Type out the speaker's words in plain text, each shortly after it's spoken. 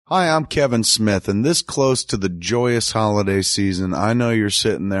Hi, I'm Kevin Smith, and this close to the joyous holiday season, I know you're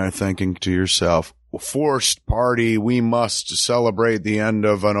sitting there thinking to yourself, forced party, we must celebrate the end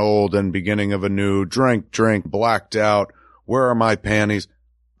of an old and beginning of a new, drink, blacked out, where are my panties?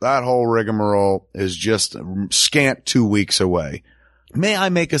 That whole rigmarole is just scant 2 weeks away. May I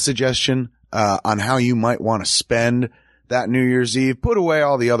make a suggestion on how you might want to spend that New Year's Eve? Put away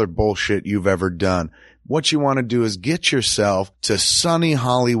all the other bullshit you've ever done. What you want to do is get yourself to sunny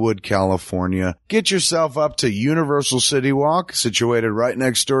Hollywood, California. Get yourself up to Universal City Walk, situated right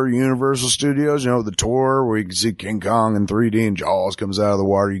next door to Universal Studios. You know, the tour where you can see King Kong in 3D and Jaws comes out of the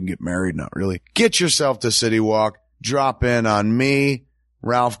water. You can get married. Not really. Get yourself to City Walk. Drop in on me,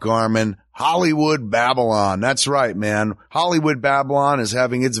 Ralph Garman, Hollywood Babylon. That's right, man. Hollywood Babylon is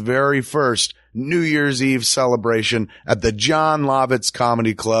having its very first New Year's Eve celebration at the Jon Lovitz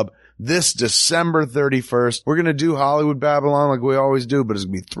Comedy Club this December 31st. We're going to do Hollywood Babylon like we always do, but it's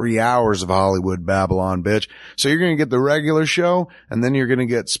going to be 3 hours of Hollywood Babylon, bitch. So you're going to get the regular show, and then you're going to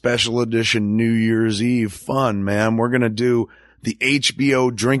get special edition New Year's Eve fun, man. We're going to do the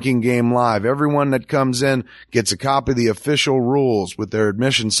HBO drinking game live. Everyone that comes in gets a copy of the official rules with their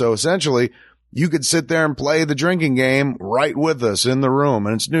admission. So essentially, you could sit there and play the drinking game right with us in the room.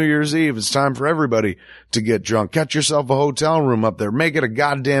 And it's New Year's Eve. It's time for everybody to get drunk. Get yourself a hotel room up there. Make it a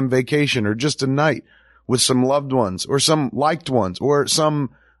goddamn vacation or just a night with some loved ones or some liked ones or some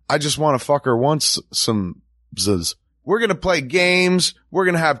I just want to fuck her once some zzz. We're going to play games. We're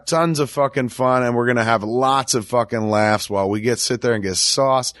going to have tons of fucking fun, and we're going to have lots of fucking laughs while we sit there and get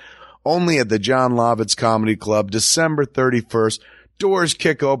sauced. Only at the Jon Lovitz Comedy Club, December 31st. Doors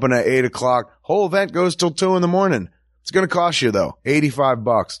kick open at 8 o'clock. Whole event goes till 2 in the morning. It's going to cost you, though,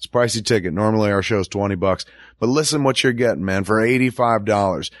 $85. It's a pricey ticket. Normally our show's $20. But listen what you're getting, man, for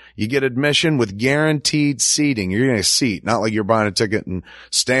 $85. You get admission with guaranteed seating. You're getting a seat, not like you're buying a ticket and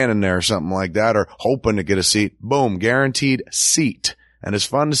standing there or something like that or hoping to get a seat. Boom, guaranteed seat. And it's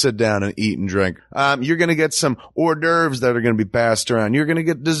fun to sit down and eat and drink. You're going to get some hors d'oeuvres that are going to be passed around. You're going to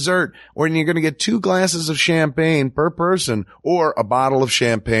get dessert, or you're going to get 2 glasses of champagne per person or a bottle of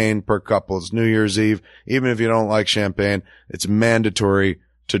champagne per couple. It's New Year's Eve. Even if you don't like champagne, it's mandatory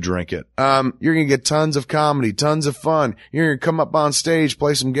to drink it. You're going to get tons of comedy, tons of fun. You're going to come up on stage,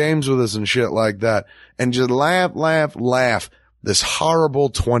 play some games with us and shit like that. And just laugh this horrible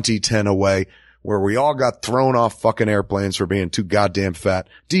 2010 away, where we all got thrown off fucking airplanes for being too goddamn fat.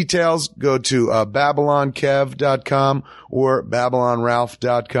 Details, go to BabylonKev.com or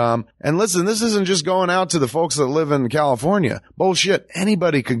BabylonRalph.com. And listen, this isn't just going out to the folks that live in California. Bullshit.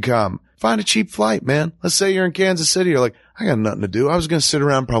 Anybody can come. Find a cheap flight, man. Let's say you're in Kansas City. You're like, I got nothing to do. I was going to sit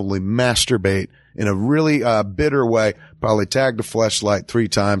around, probably masturbate in a really bitter way, probably tag the fleshlight 3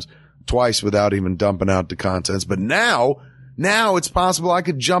 times, twice without even dumping out the contents. But now it's possible I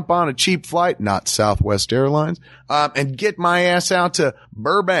could jump on a cheap flight, not Southwest Airlines, and get my ass out to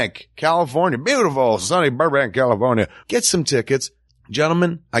Burbank, California. Beautiful, sunny Burbank, California. Get some tickets.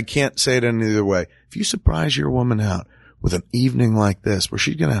 Gentlemen, I can't say it any other way. If you surprise your woman out with an evening like this where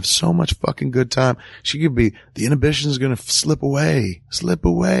she's going to have so much fucking good time, the inhibition's going to slip away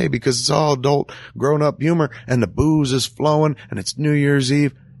because it's all adult, grown up humor and the booze is flowing and it's New Year's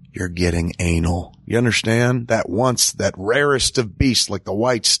Eve. You're getting anal. You understand? That rarest of beasts, like the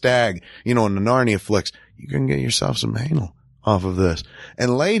white stag, in the Narnia flicks. You can get yourself some anal off of this.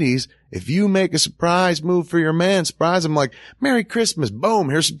 And ladies, if you make a surprise move for your man, surprise him like, Merry Christmas, boom,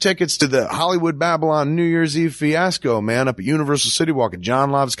 here's some tickets to the Hollywood Babylon New Year's Eve fiasco, man, up at Universal City Walk at Jon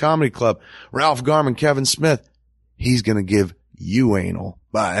Lovitz Comedy Club. Ralph Garman, Kevin Smith. He's going to give you anal.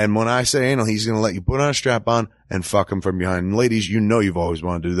 And when I say anal, he's going to let you put on a strap on and fuck him from behind. And ladies, you've always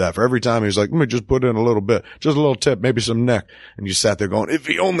wanted to do that. For every time he's like, let me just put in a little bit, just a little tip, maybe some neck. And you sat there going, if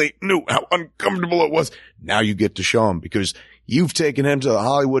he only knew how uncomfortable it was. Now you get to show him because you've taken him to the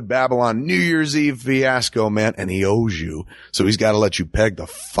Hollywood Babylon New Year's Eve fiasco, man, and he owes you. So he's got to let you peg the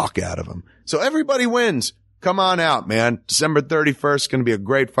fuck out of him. So everybody wins. Come on out, man. December 31st, going to be a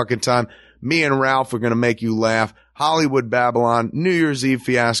great fucking time. Me and Ralph are going to make you laugh. Hollywood Babylon, New Year's Eve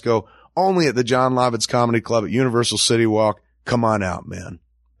fiasco, only at the Jon Lovitz Comedy Club at Universal City Walk. Come on out, man.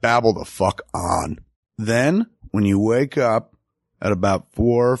 Babble the fuck on. Then, when you wake up at about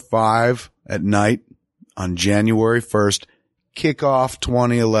 4 or 5 at night on January 1st, kick off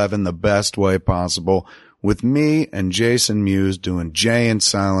 2011 the best way possible with me and Jason Mewes doing Jay and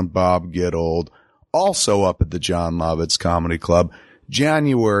Silent Bob Get Old, also up at the Jon Lovitz Comedy Club,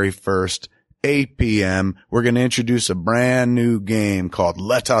 January 1st, 8 p.m. We're going to introduce a brand new game called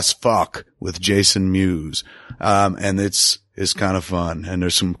Let Us Fuck with Jason Mewes. And it's kind of fun. And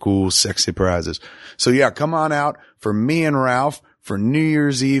there's some cool, sexy prizes. So yeah, come on out for me and Ralph for New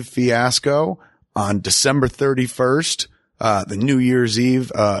Year's Eve fiasco on December 31st, the New Year's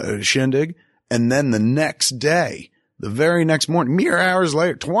Eve shindig. And then the next day, the very next morning, mere hours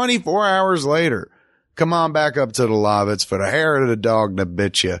later, 24 hours later, come on back up to the Lovitz for the hair of the dog that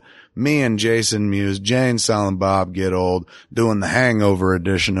bit you. Me and Jason Mewes, Jay and Silent Bob Get Old, doing the hangover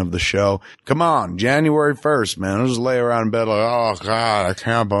edition of the show. Come on, January 1st, man. I'll just lay around in bed like, oh God, I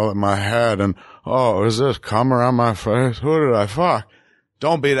can't believe my head. And, oh, is this cum around my face? Who did I fuck?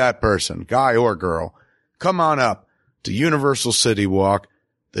 Don't be that person, guy or girl. Come on up to Universal City Walk,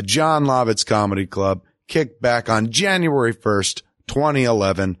 the John Lovitz Comedy Club, kick back on January 1st,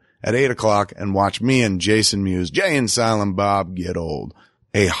 2011 at 8 o'clock and watch me and Jason Mewes, Jay and Silent Bob Get Old.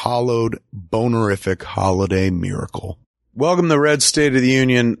 A hollowed, bonerific holiday miracle. Welcome to Red State of the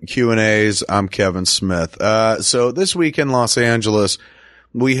Union Q&As. I'm Kevin Smith. So this week in Los Angeles,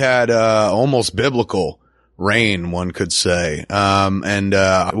 we had, almost biblical rain, one could say. When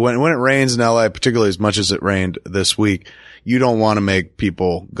it rains in LA, particularly as much as it rained this week, you don't want to make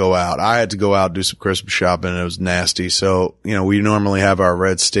people go out. I had to go out, do some Christmas shopping, and it was nasty. So, we normally have our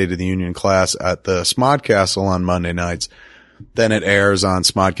Red State of the Union class at the Smodcastle on Monday nights. Then it airs on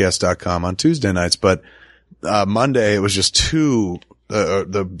smodcast.com on Tuesday nights. But, Monday, it was just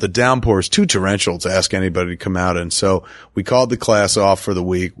the downpours too torrential to ask anybody to come out. And so we called the class off for the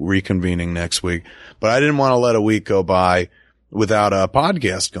week, reconvening next week. But I didn't want to let a week go by without a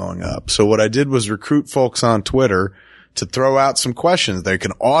podcast going up. So what I did was recruit folks on Twitter to throw out some questions. They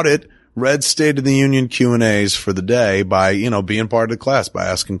can audit Red State of the Union Q&As for the day by, being part of the class, by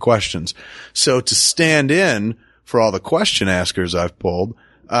asking questions. So to stand in for all the question askers I've pulled,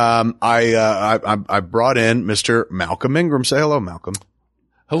 I brought in Mr. Malcolm Ingram. Say hello, Malcolm.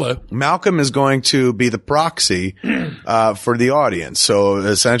 Hello. Malcolm is going to be the proxy, for the audience. So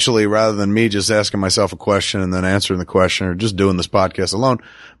essentially, rather than me just asking myself a question and then answering the question or just doing this podcast alone,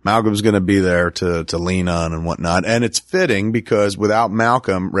 Malcolm's going to be there to lean on and whatnot. And it's fitting because without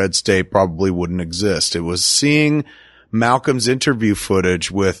Malcolm, Red State probably wouldn't exist. It was seeing Malcolm's interview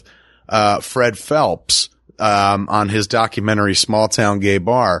footage with, Fred Phelps, on his documentary Small Town Gay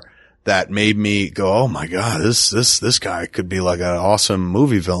Bar that made me go, oh my God, this guy could be like an awesome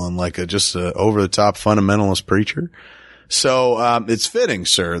movie villain, like just a over the top fundamentalist preacher. So, it's fitting,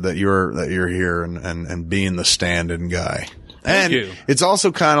 sir, that you're here and being the stand-in guy. Thank you. It's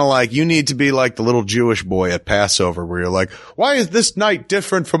also kind of like you need to be like the little Jewish boy at Passover where you're like, why is this night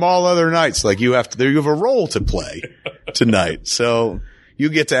different from all other nights? Like you have a role to play tonight. So you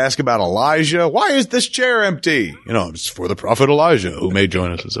get to ask about Elijah. Why is this chair empty? It's for the prophet Elijah who may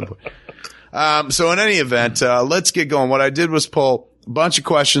join us at some point. So in any event, let's get going. What I did was pull a bunch of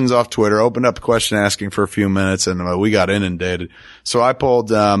questions off Twitter, opened up question asking for a few minutes, and we got inundated. So I pulled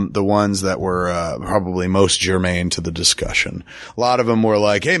the ones that were probably most germane to the discussion. A lot of them were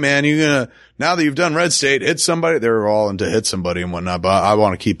like, hey man, now that you've done Red State, hit somebody. They were all into hit somebody and whatnot, but I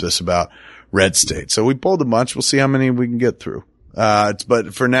want to keep this about Red State. So we pulled a bunch. We'll see how many we can get through.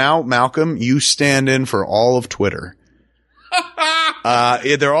 But for now, Malcolm, you stand in for all of Twitter.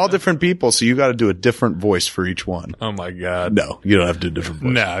 They're all different people, so you got to do a different voice for each one. Oh my God. No, you don't have to do a different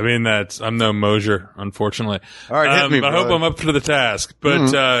voice. No, I mean, I'm no Mosier, unfortunately. All right, hit me, I hope I'm up to the task.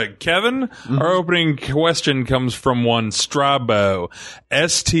 But, Kevin, our opening question comes from one Strabo.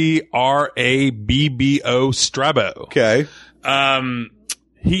 Strabbo, Strabo. Okay.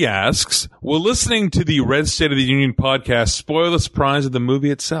 He asks, will listening to the Red State of the Union podcast spoil the surprise of the movie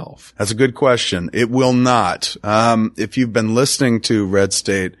itself? That's a good question. It will not. If you've been listening to Red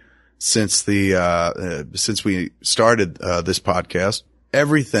State since we started, this podcast,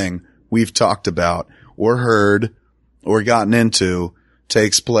 everything we've talked about or heard or gotten into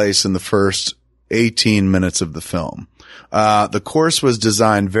takes place in the first 18 minutes of the film. The course was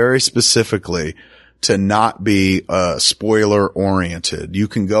designed very specifically to not be spoiler oriented. You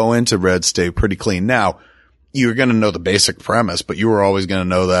can go into Red State pretty clean. Now, you're going to know the basic premise, but you were always going to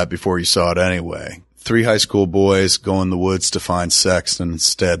know that before you saw it anyway. 3 high school boys go in the woods to find sex and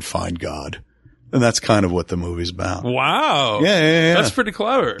instead find God. And that's kind of what the movie's about. Wow. Yeah. That's pretty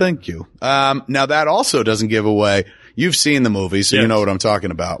clever. Thank you. Now that also doesn't give away, you've seen the movie, so yes. You know what I'm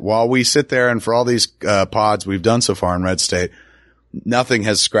talking about. While we sit there and for all these pods we've done so far in Red State, nothing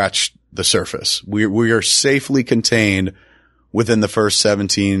has scratched the surface. We are safely contained within the first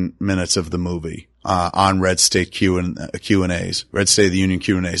 17 minutes of the movie, on Red State Q&As, Red State of the Union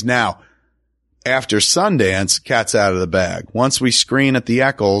Q&As. Now, after Sundance, cat's out of the bag. Once we screen at the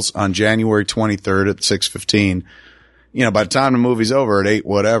Eccles on January 23rd at 6:15, by the time the movie's over at 8,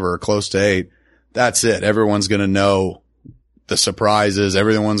 whatever, close to 8, that's it. Everyone's going to know the surprises.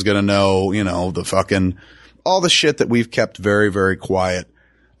 Everyone's going to know, the fucking all the shit that we've kept very, very quiet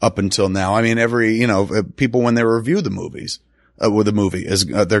up until now. I mean, people when they review the movies, with the movie is,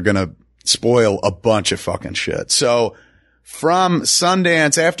 they're going to spoil a bunch of fucking shit. So from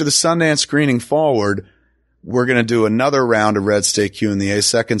Sundance, after the Sundance screening forward, we're going to do another round of Red State Q&A,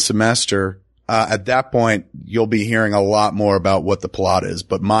 second semester. At that point, you'll be hearing a lot more about what the plot is.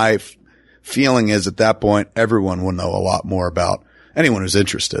 But my feeling is at that point, everyone will know a lot more about, anyone who's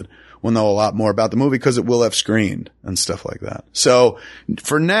interested will know a lot more about the movie because it will have screened and stuff like that. So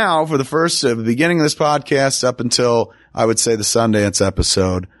for now, for the beginning of this podcast up until I would say the Sundance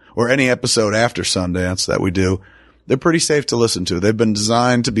episode or any episode after Sundance that we do, they're pretty safe to listen to. They've been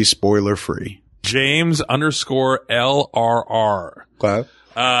designed to be spoiler free. James_LRR. Okay.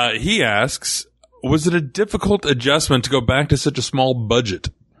 He asks, was it a difficult adjustment to go back to such a small budget?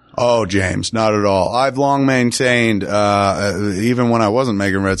 Oh, James, not at all. I've long maintained, even when I wasn't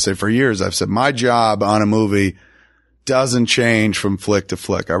making Red State for years, I've said my job on a movie doesn't change from flick to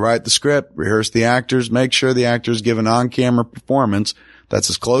flick. I write the script, rehearse the actors, make sure the actors give an on-camera performance that's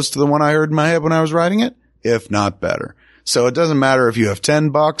as close to the one I heard in my head when I was writing it, if not better. So it doesn't matter if you have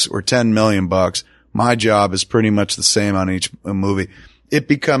 $10 or $10 million. My job is pretty much the same on each movie. It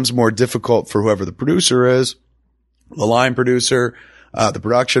becomes more difficult for whoever the producer is, the line producer, the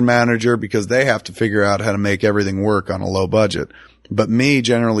production manager, because they have to figure out how to make everything work on a low budget. But me,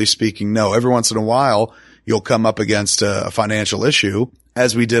 generally speaking, no. Every once in a while, you'll come up against a financial issue,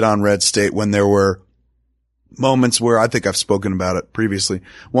 as we did on Red State when there were moments where I think I've spoken about it previously.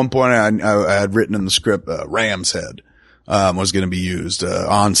 One point I had written in the script, Ram's head, was going to be used,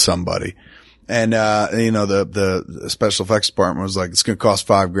 on somebody. And, the special effects department was like, it's going to cost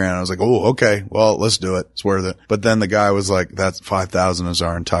 $5,000. I was like, oh, okay. Well, let's do it. It's worth it. But then the guy was like, that's $5,000 is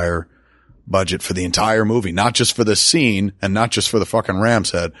our entire budget for the entire movie, not just for the scene and not just for the fucking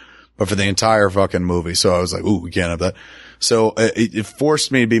Ram's head, but for the entire fucking movie. So I was like, ooh, we can't have that. So it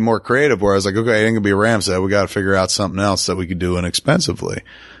forced me to be more creative where I was like, okay, it ain't gonna be a Ram's head. We got to figure out something else that we could do inexpensively.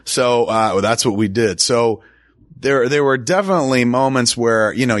 So, that's what we did. So there were definitely moments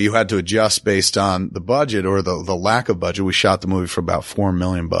where, you had to adjust based on the budget or the lack of budget. We shot the movie for about $4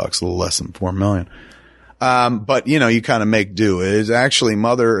 million, a little less than $4 million. But you kind of make do. It is actually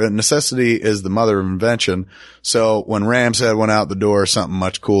necessity is the mother of invention. So when Ram's head went out the door, something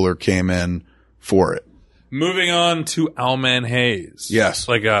much cooler came in for it. Moving on to Owlman Hayes. Yes.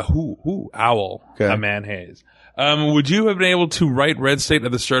 Like owl. Okay. A man Hayes. Would you have been able to write Red State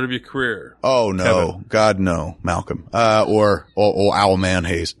at the start of your career? Oh, no. Kevin? God, no. Malcolm. Or Owlman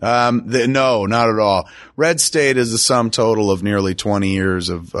Hayes. No, not at all. Red State is the sum total of nearly 20 years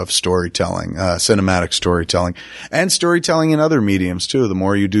of storytelling, cinematic storytelling, and storytelling in other mediums too. The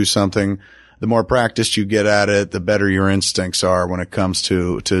more you do something, the more practice you get at it, the better your instincts are when it comes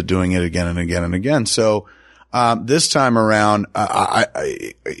to doing it again and again and again. So, this time around,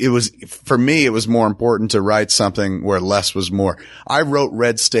 it was more important to write something where less was more. I wrote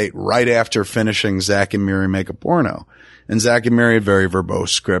Red State right after finishing Zack and Miri Make a Porno. And Zack and Miri had very verbose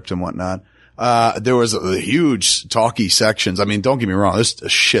script and whatnot. There was a huge talky sections. I mean, don't get me wrong. There's a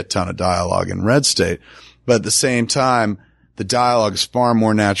shit ton of dialogue in Red State, but at the same time, the dialogue is far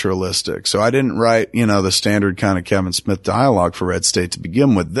more naturalistic. So I didn't write, the standard kind of Kevin Smith dialogue for Red State to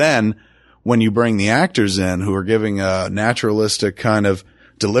begin with. Then, when you bring the actors in who are giving a naturalistic kind of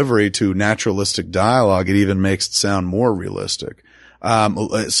delivery to naturalistic dialogue, it even makes it sound more realistic.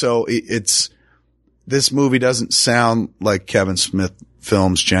 So this movie doesn't sound like Kevin Smith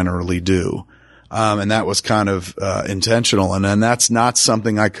films generally do. And that was kind of, intentional. And then that's not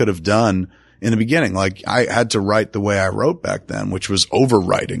something I could have done in the beginning. Like I had to write the way I wrote back then, which was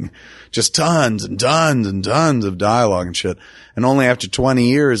overwriting, just tons and tons and tons of dialogue and shit. And only after 20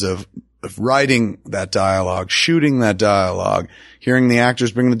 years of writing that dialogue, shooting that dialogue, hearing the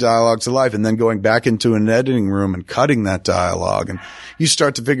actors bring the dialogue to life, and then going back into an editing room and cutting that dialogue. And you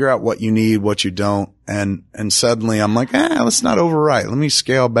start to figure out what you need, what you don't. And suddenly I'm like, let's not overwrite. Let me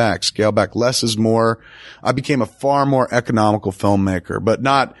scale back. Less is more. I became a far more economical filmmaker, but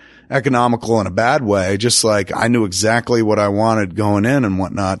not economical in a bad way. Just like I knew exactly what I wanted going in and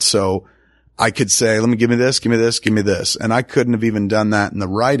whatnot. So I could say, give me this. And I couldn't have even done that in the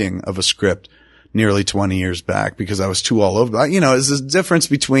writing of a script nearly 20 years back because I was too all over. There's this difference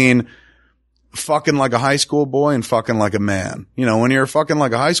between fucking like a high school boy and fucking like a man. When you're fucking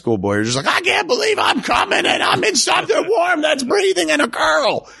like a high school boy, you're just like, I can't believe I'm coming and I'm in something warm that's breathing in a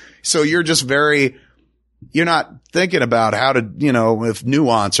girl. So you're just you're not thinking about how to, with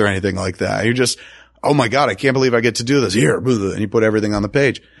nuance or anything like that. You're just, oh my God, I can't believe I get to do this here. And you put everything on the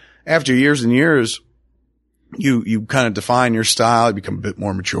page. After years and years you kind of define your style, you become a bit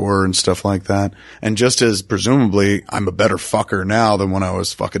more mature and stuff like that. And just as presumably I'm a better fucker now than when I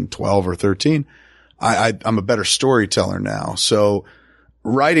was fucking 12 or 13, I'm a better storyteller now. So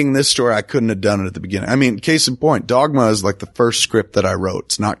writing this story, I couldn't have done it at the beginning. I mean, case in point, Dogma is like the first script that I wrote.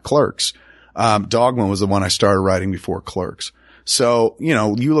 It's not Clerks. Dogma was the one I started writing before Clerks. So, you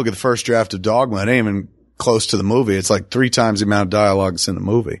know, you look at the first draft of Dogma, it ain't even close to the movie. It's like 3 times the amount of dialogue that's in the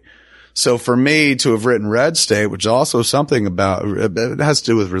movie. So for me to have written Red State, which is also something about, it has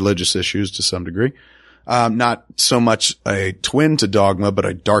to do with religious issues to some degree. Not so much a twin to Dogma, but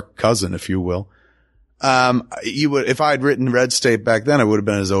a dark cousin, if you will. If I had written Red State back then, it would have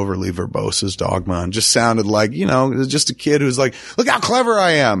been as overly verbose as Dogma and just sounded like, you know, just a kid who's like, look how clever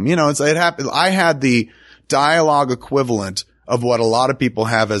I am. You know, it happened. I had the dialogue equivalent of what a lot of people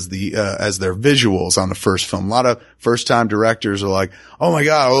have as their visuals on the first film. A lot of first time directors are like, oh my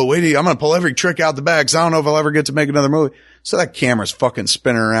God, oh wait, I'm going to pull every trick out the bag, 'cause I don't know if I'll ever get to make another movie. So that camera's fucking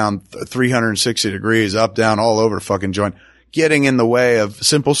spinning around 360 degrees up, down, all over the fucking joint, getting in the way of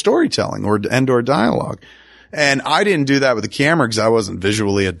simple storytelling or dialogue. And I didn't do that with the camera because I wasn't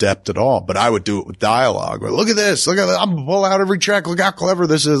visually adept at all, but I would do it with dialogue. Look at this. Look at that. I'm going to pull out every trick. Look how clever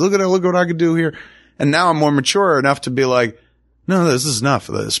this is. Look at it. Look what I could do here. And now I'm more mature enough to be like, no, this is enough.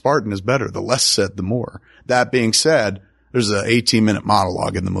 The Spartan is better. The less said, the more. That being said, there's an 18-minute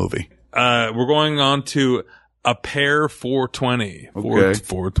monologue in the movie. We're going on to A Pair 420. Okay.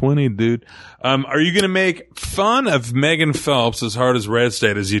 420, dude. Are you going to make fun of Megan Phelps as hard as Red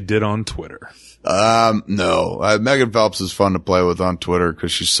State as you did on Twitter? No. Megan Phelps is fun to play with on Twitter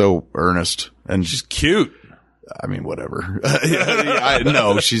because she's so earnest and She's cute. I mean, whatever.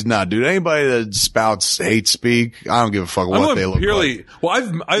 No, she's not, dude. Anybody that spouts hate speak, I don't give a fuck what they look like.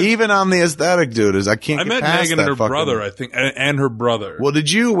 Well, I've even on the aesthetic, dude, I can't I get met past Megan that and her fucking brother, I think, and her brother. Well,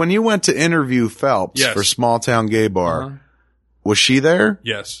 when you went to interview Phelps Yes. for Small Town Gay Bar, was she there?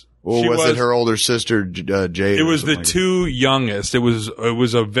 Yes. Or She was it her older sister, Jade? It was the two youngest. It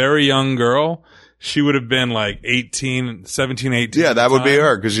was a very young girl. She would have been like 17, 18. Yeah, at that the would be time.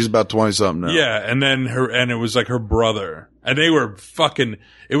 her because she's about 20 something now. Yeah, and then it was like her brother. And they were fucking,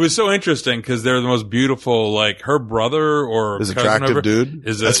 it was so interesting because they're the most beautiful, like her brother or This cousin attractive over- dude.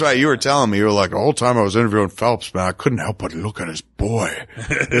 That's right. You were telling me, you were like, the whole time I was interviewing Phelps, man, I couldn't help but look at his boy.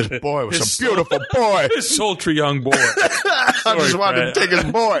 His boy was a beautiful boy. This sultry young boy. I just wanted to take his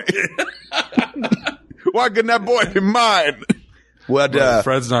boy. Why couldn't that boy be mine? What,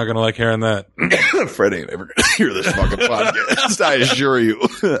 Fred's not going to like hearing that. Fred ain't ever gonna hear this fucking podcast, I assure you.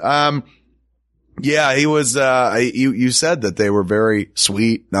 Yeah, he was, you said that they were very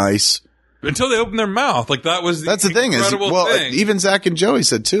sweet, nice. Until they opened their mouth. Like That's the thing is, incredible thing. even Zach and Joey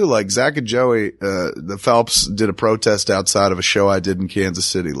said too, like Zach and Joey, the Phelps did a protest outside of a show I did in Kansas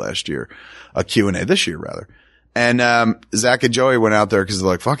City last year, a Q&A this year rather. And, Zach and Joey went out there because they're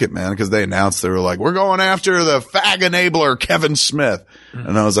like, fuck it, man. Because they announced, they were like, we're going after the fag enabler, Kevin Smith.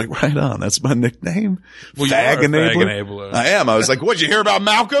 And I was like, right on. That's my nickname. Well, you fag are a enabler. fag enabler. I am. I was like, what'd you hear about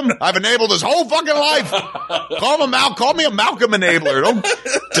Malcolm? I've enabled his whole fucking life. Call me a Malcolm enabler. Don't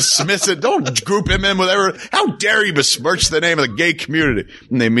dismiss it. Don't group him in with everyone. How dare you besmirch the name of the gay community?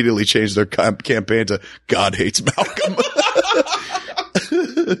 And they immediately changed their campaign to God hates Malcolm.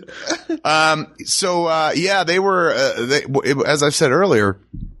 Yeah, they were, as I said earlier,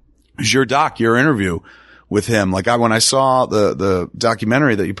 your interview with him. Like when I saw the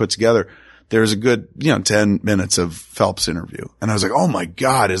documentary that you put together, there's a good, 10 minutes of Phelps interview. And I was like, oh my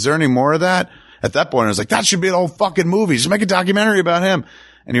God, is there any more of that? At that point, I was like, that should be the whole fucking movie. Just make a documentary about him.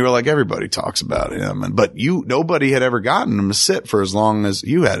 And you were like, everybody talks about him. But nobody had ever gotten him to sit for as long as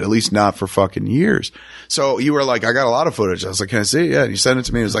you had, at least not for fucking years. So you were like, I got a lot of footage. I was like, can I see it? Yeah. You sent it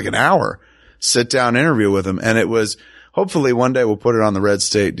to me. It was like an hour sit down interview with him. And it was, hopefully one day we'll put it on the Red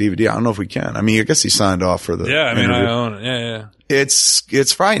State DVD. I don't know if we can. I mean, I guess he signed off for the interview. I own it. Yeah.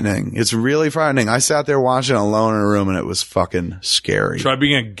 It's frightening. It's really frightening. I sat there watching it alone in a room and it was fucking scary. Try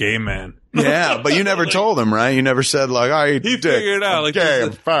being a gay man. Yeah, but you never told him, right? You never said like, I eat He dick. figured it out. Like gay,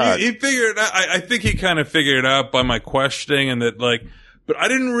 I'm fat. he figured it out. I think he kind of figured it out by my questioning and that like, but I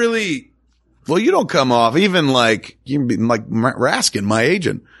didn't really. Well, you don't come off even like, you can be like Raskin, my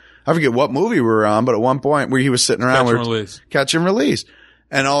agent. I forget what movie we were on, but at one point where he was sitting around, Catch and Release.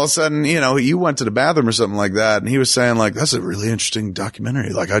 And all of a sudden, you went to the bathroom or something like that. And he was saying like, that's a really interesting documentary,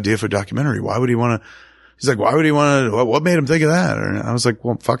 like idea for a documentary. Why would he want to? He's like, why would he want to? What made him think of that? And I was like,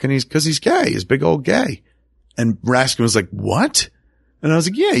 well, cause he's gay. He's big old gay. And Raskin was like, what? And I was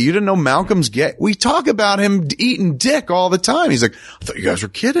like, yeah, you didn't know Malcolm's gay. We talk about him eating dick all the time. He's like, I thought you guys were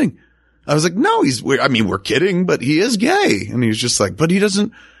kidding. I was like, no, we're kidding, but he is gay. And he was just like, but he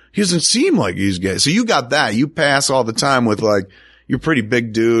doesn't, He doesn't seem like he's gay. So you got that. You pass all the time with like, you're a pretty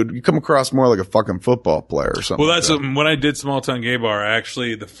big dude. You come across more like a fucking football player or something. Well, that's like that. when I did Small Town Gay Bar.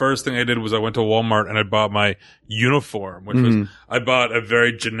 Actually, the first thing I did was I went to Walmart and I bought my uniform, which was I bought a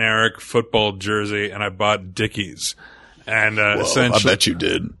very generic football jersey and I bought Dickies. And essentially, I bet you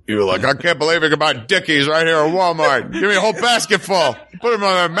did. You were like, I can't believe you can buy Dickies right here at Walmart. Give me a whole basket full. Put them in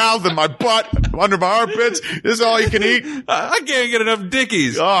my mouth and my butt, under my armpits. This is all you can eat. I can't get enough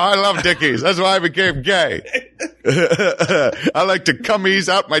Dickies. Oh, I love Dickies. That's why I became gay. I like to cummies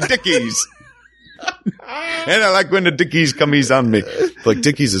out my Dickies. And I like when the Dickies cummies on me. Like,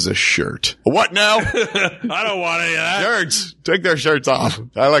 Dickies is a shirt. What now? I don't want any of that. Shirts. Take their shirts off.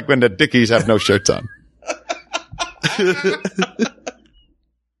 I like when the Dickies have no shirts on.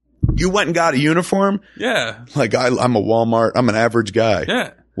 You went and got a uniform? Yeah. Like, I'm a Walmart. I'm an average guy.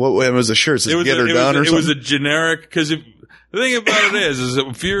 Yeah. What was the shirt? It was get her done or something? It was a generic, because the thing about it is that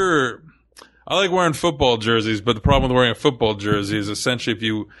if you're, I like wearing football jerseys, but the problem with wearing a football jersey is essentially if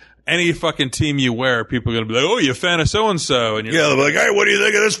you, any fucking team you wear, people are going to be like, oh, you're a fan of so-and-so. And yeah, they're like, hey, what do you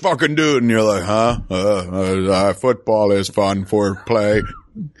think of this fucking dude? And you're like, huh? Football is fun for play.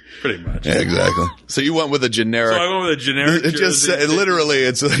 Pretty much. Yeah, exactly. So you went with a generic. So I went with a generic It just jersey.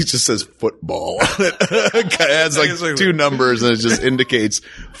 it just says football. It has like two numbers and it just indicates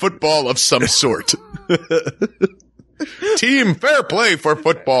football of some sort. Team fair play for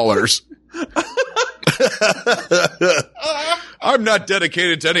footballers. I'm not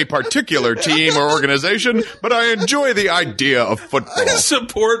dedicated to any particular team or organization, but I enjoy the idea of football. I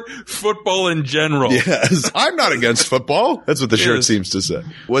support football in general. Yes. I'm not against football. That's what the shirt seems to say.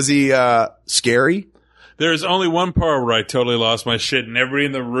 Was he scary? There's only one part where I totally lost my shit, and everybody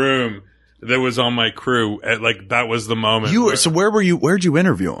in the room that was on my crew, like, that was the moment. So where were you? Where'd you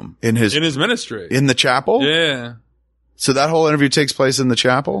interview him? In his ministry. In the chapel? Yeah. So that whole interview takes place in the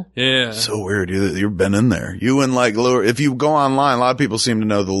chapel? Yeah. So weird. You've been in there. You and like, if you go online, a lot of people seem to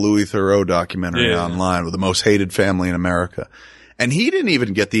know the Louis Theroux documentary online with the most hated family in America. And he didn't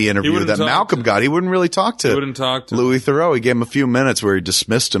even get the interview that Malcolm got. He wouldn't really talk to Louis Theroux. He gave him a few minutes where he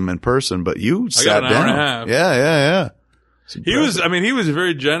dismissed him in person, but you sat down. Hour and a half. Yeah. He was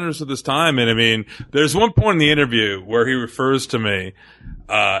very generous with his time. And I mean, there's one point in the interview where he refers to me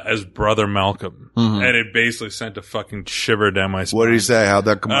as Brother Malcolm. And it basically sent a fucking shiver down my spine. What did he say? How'd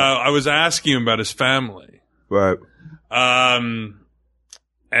that come up? I was asking him about his family. Right.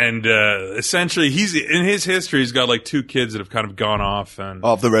 And essentially, in his history, he's got like 2 kids that have kind of gone off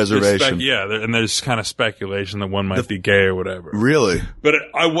the reservation. And there's kind of speculation that one might be gay or whatever. Really? But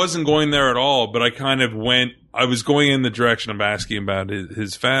I wasn't going there at all. But I was going in the direction of asking about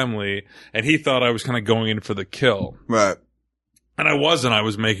his family, and he thought I was kind of going in for the kill. Right. And I wasn't. I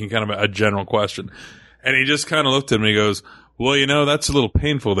was making kind of a general question. And he just kind of looked at me and goes, well, that's a little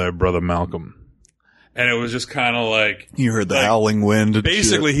painful there, Brother Malcolm. And it was just kind of like... You heard the howling wind. And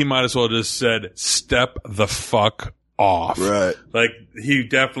basically, shit. He might as well just said, step the fuck off. Right. Like, he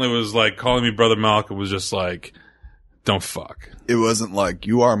definitely was like, calling me Brother Malcolm was just like, don't fuck. It wasn't like,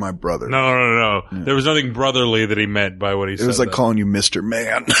 you are my brother. No. Yeah. There was nothing brotherly that he meant by what he said. It was like calling you Mr.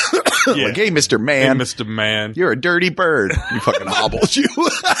 Man. Like, hey, Mr. Man. Hey, Mr. Man. You're a dirty bird. He fucking hobbles you.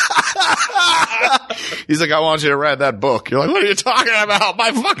 He's like, I want you to read that book. You're like, what are you talking about?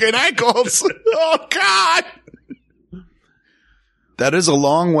 My fucking ankles. Oh, God. That is a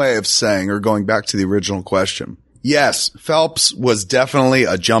long way of saying, or going back to the original question. Yes, Phelps was definitely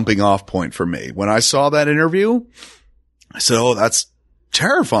a jumping off point for me. When I saw that interview, I said, oh, that's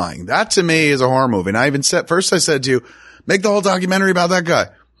terrifying. That to me is a horror movie. And I even said to you, make the whole documentary about that guy.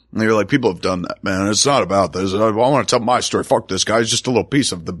 And you're like, people have done that, man. It's not about this. I want to tell my story. Fuck this guy. It's just a little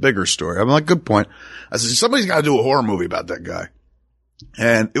piece of the bigger story. I'm like, good point. I said, somebody's got to do a horror movie about that guy.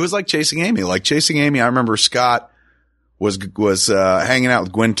 And it was like Chasing Amy. Like Chasing Amy, I remember Scott was hanging out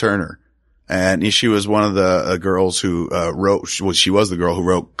with Gwen Turner. And she was one of the girls who she was the girl who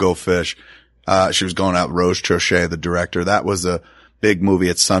wrote Go Fish. She was going out with Rose Trochet, the director. That was a big movie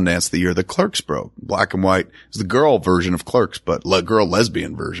at Sundance the year the Clerks broke. Black and white. It was the girl version of Clerks, but girl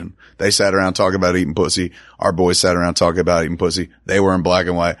lesbian version. They sat around talking about eating pussy. Our boys sat around talking about eating pussy. They were in black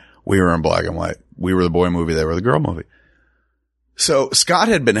and white. We were in black and white. We were the boy movie. They were the girl movie. So Scott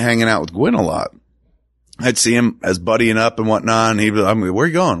had been hanging out with Gwen a lot. I'd see him as buddying up and whatnot. And he'd be like, where are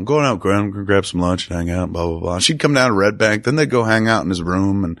you going? I'm going out, Gwen. I'm going to grab some lunch and hang out, blah, blah, blah. She'd come down to Red Bank. Then they'd go hang out in his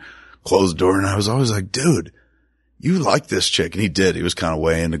room and close the door. And I was always like, dude, you like this chick. And he did. He was kind of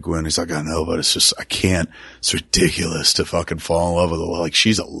way into Gwen. He's like, I know, but it's just, I can't. It's ridiculous to fucking fall in love with her. Like,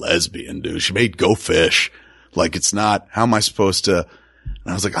 she's a lesbian, dude. She made Go Fish. Like, it's not, how am I supposed to?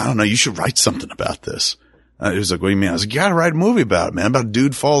 And I was like, I don't know. You should write something about this. He was like, what do you mean? I was like, you gotta write a movie about it, man, about a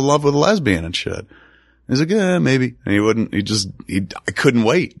dude fall in love with a lesbian and shit. He's like, yeah, maybe. And I couldn't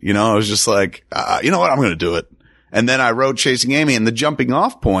wait. You know, I was just like, you know what? I'm going to do it. And then I wrote Chasing Amy, and the jumping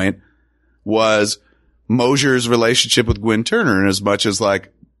off point was Mosier's relationship with Gwen Turner, in as much as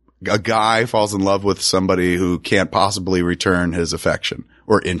like a guy falls in love with somebody who can't possibly return his affection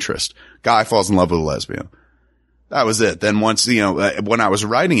or interest. Guy falls in love with a lesbian. That was it. Then once, you know, when I was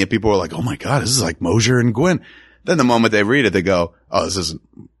writing it, people were like, oh my God, this is like Mosier and Gwen. Then the moment they read it, they go, oh, this isn't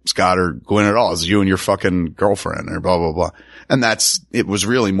Scott or Gwen at all. It's you and your fucking girlfriend or blah, blah, blah. And it was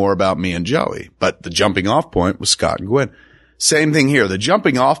really more about me and Joey. But the jumping off point was Scott and Gwen. Same thing here. The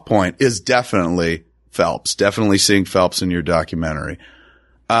jumping off point is definitely Phelps, definitely seeing Phelps in your documentary.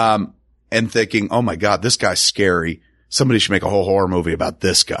 And thinking, oh my God, this guy's scary. Somebody should make a whole horror movie about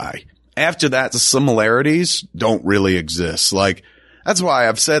this guy. After that, the similarities don't really exist. Like, that's why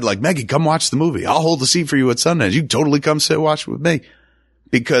I've said, like, Maggie, come watch the movie. I'll hold the seat for you at Sundance. You can totally come sit watch it with me.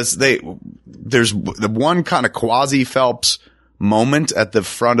 Because there's the one kind of quasi Phelps moment at the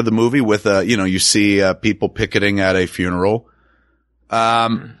front of the movie with, you see, people picketing at a funeral.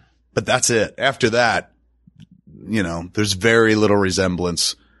 But that's it. After that, there's very little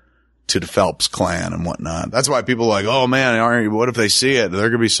resemblance to the Phelps clan and whatnot. That's why people are like, oh man, what if they see it? They're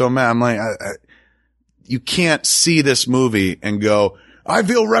going to be so mad. I'm like, you can't see this movie and go, I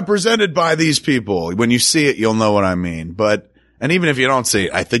feel represented by these people. When you see it, you'll know what I mean. And even if you don't see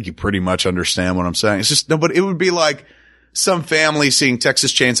it, I think you pretty much understand what I'm saying. It's just, but it would be like some family seeing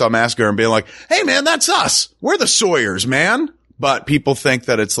Texas Chainsaw Massacre and being like, hey man, that's us. We're the Sawyers, man. But people think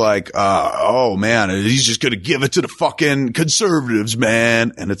that it's like, oh man, he's just going to give it to the fucking conservatives,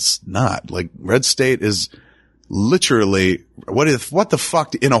 man. And it's not. Like, Red State is literally, what the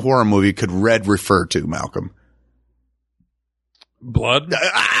fuck in a horror movie could red refer to, Malcolm? Blood?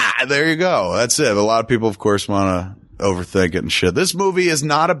 There you go. That's it. A lot of people, of course, want to overthink it and shit. This movie is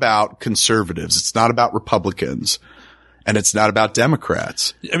not about conservatives. It's not about Republicans. And it's not about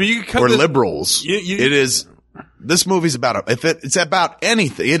Democrats. I mean, you can or liberals. It is. This movie's about, it's about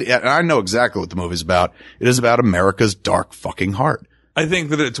anything, and I know exactly what the movie's about. It is about America's dark fucking heart. I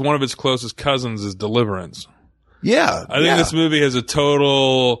think that it's one of its closest cousins is Deliverance. Yeah. I think this movie has it's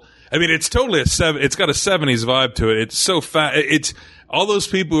totally it's got a 70s vibe to it. It's so it's all those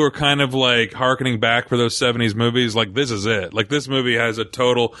people who are kind of like hearkening back for those 70s movies. Like, this is it. Like, this movie has a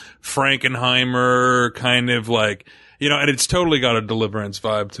total Frankenheimer kind of like, and it's totally got a Deliverance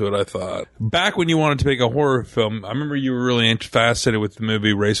vibe to it, I thought. Back when you wanted to make a horror film, I remember you were really fascinated with the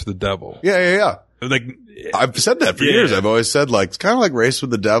movie Race with the Devil. Yeah. Like, I've said that for years. I've always said, like, it's kind of like Race with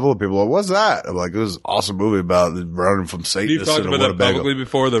the Devil. And people are like, what's that? I'm like, it was an awesome movie about running from Satan. You've talked about that publicly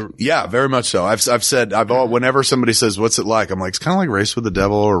before? Yeah, very much so. I've said, whenever somebody says, what's it like? I'm like, it's kind of like Race with the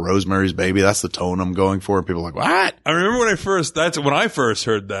Devil or Rosemary's Baby. That's the tone I'm going for. And people are like, what? I remember when I first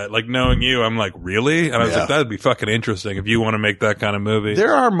heard that, like, knowing you, I'm like, really? And I was like, that'd be fucking interesting if you want to make that kind of movie.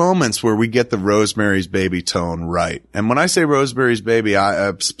 There are moments where we get the Rosemary's Baby tone right. And when I say Rosemary's Baby,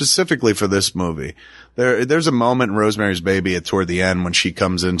 I specifically for this movie, there's a moment in Rosemary's Baby toward the end when she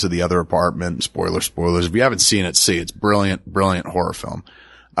comes into the other apartment. Spoilers. If you haven't seen it, see. It's brilliant horror film.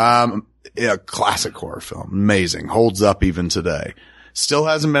 Classic horror film. Amazing. Holds up even today. Still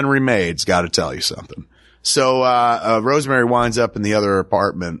hasn't been remade. It's got to tell you something. So, Rosemary winds up in the other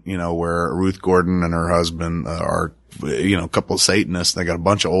apartment, where Ruth Gordon and her husband are, a couple of Satanists. They got a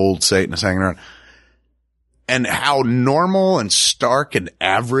bunch of old Satanists hanging around. And how normal and stark and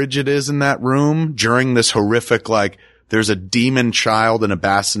average it is in that room during this horrific, like, there's a demon child in a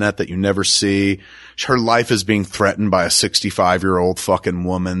bassinet that you never see. Her life is being threatened by a 65-year-old fucking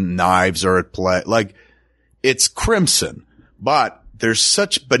woman. Knives are at play. Like, it's crimson. But there's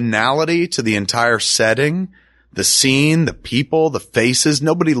such banality to the entire setting, the scene, the people, the faces.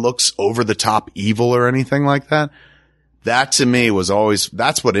 Nobody looks over the top evil or anything like that. That to me was always,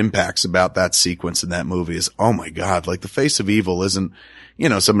 that's what impacts about that sequence in that movie is, oh my God, like the face of evil isn't,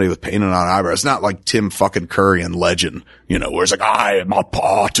 somebody with painted on eyebrows. It's not like Tim fucking Curry in Legend, where it's like, I am a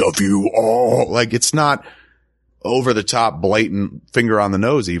part of you all. Like, it's not over the top, blatant finger on the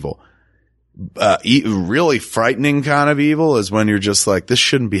nose evil. Really frightening kind of evil is when you're just like, this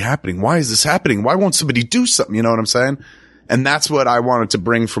shouldn't be happening. Why is this happening? Why won't somebody do something? You know what I'm saying? And that's what I wanted to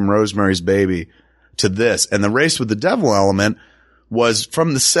bring from Rosemary's Baby to this. And the Race with the Devil element was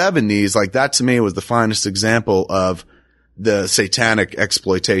from the 70s. Like, that to me was the finest example of the satanic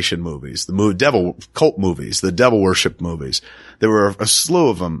exploitation movies, the devil cult movies, the devil worship movies. There were a slew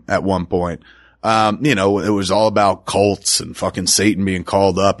of them at one point. It was all about cults and fucking Satan being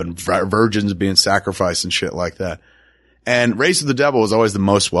called up and virgins being sacrificed and shit like that. And Race of the Devil was always the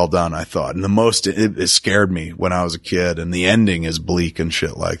most well done, I thought. And the most, it scared me when I was a kid. And the ending is bleak and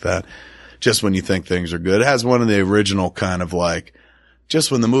shit like that. Just when you think things are good. It has one of the original kind of like,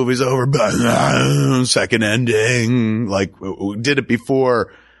 just when the movie's over, second ending. Like, we did it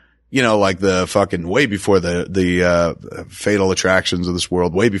before, you know, like the fucking, way before the Fatal Attractions of this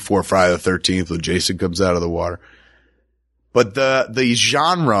world, way before Friday the 13th when Jason comes out of the water. But the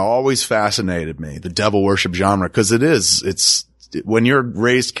genre always fascinated me, the devil worship genre, because it's when you're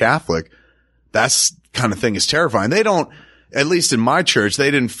raised Catholic, that's kind of thing is terrifying. They don't, at least in my church,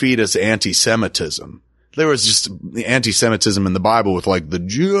 they didn't feed us anti-Semitism. There was just the anti-Semitism in the Bible with like the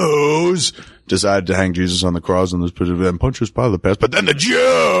Jews decided to hang Jesus on the cross and punch his part of the past. But then the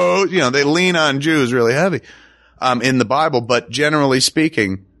Jews, you know, they lean on Jews really heavy, in the Bible. But generally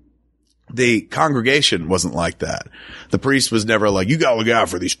speaking, the congregation wasn't like that. The priest was never like, you gotta look out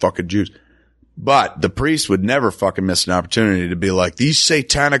for these fucking Jews. But the priest would never fucking miss an opportunity to be like, these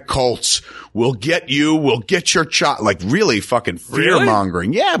satanic cults will get you, will get your child. Like really fucking fear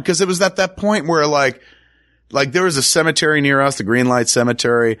mongering. Yeah, because it was at that point where like there was a cemetery near us, the Greenlight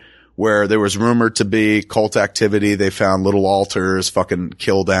Cemetery, where there was rumored to be cult activity. They found little altars, fucking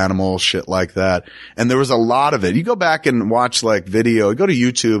killed animals, shit like that. And there was a lot of it. You go back and watch like video, go to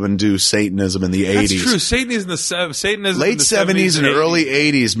YouTube and do Satanism in the 80s. That's true. Satanism late in the 70s and early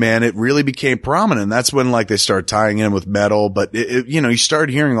 80s, man. It really became prominent. That's when like they started tying in with metal. But you know, you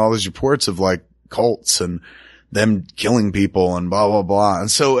started hearing all these reports of like cults and them killing people and blah, blah, blah.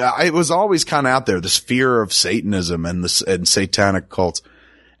 And so it was always kind of out there, this fear of Satanism and satanic cults.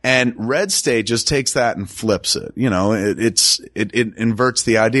 And Red State just takes that and flips it. You know, it inverts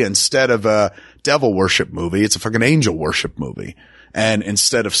the idea. Instead of a devil worship movie, it's a fucking angel worship movie. And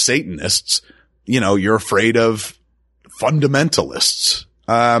instead of Satanists, you know, you're afraid of fundamentalists.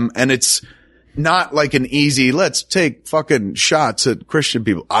 And it's not like an easy, let's take fucking shots at Christian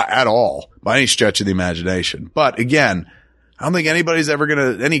people at all by any stretch of the imagination. But again, I don't think anybody's ever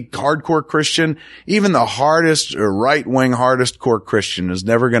any hardcore Christian, even the hardest or right-wing hardest core Christian is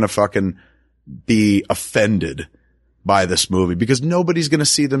never gonna fucking be offended by this movie because nobody's gonna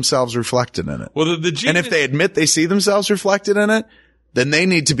see themselves reflected in it. Well, and if they admit they see themselves reflected in it, then they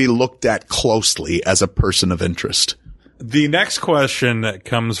need to be looked at closely as a person of interest. The next question that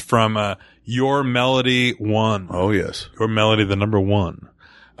comes from, Your Melody 1. Oh, yes. Your Melody, the number 1.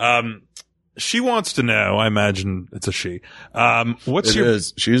 She wants to know, I imagine it's a she.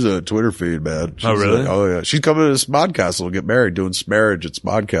 She's a Twitter feed, man. Oh, really? Yeah. She's coming to Smodcastle to get married, doing marriage at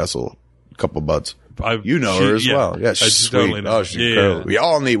Smodcastle. A couple months. You know her as well. Yeah, she's sweet. Totally know. Oh, she's incredible.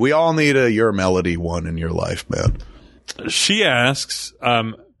 Yeah. We all need a Your Melody 1 in your life, man. She asks,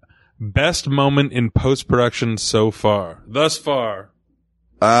 best moment in post-production thus far.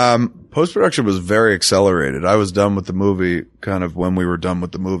 Post-production was very accelerated. I was done with the movie kind of when we were done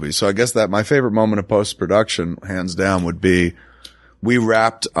with the movie. So I guess that my favorite moment of post-production, hands down, would be we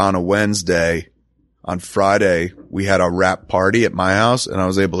wrapped on a Wednesday. On Friday, we had a wrap party at my house and I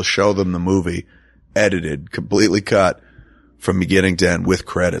was able to show them the movie edited, completely cut from beginning to end with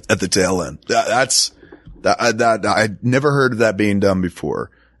credits at the tail end. I'd never heard of that being done before.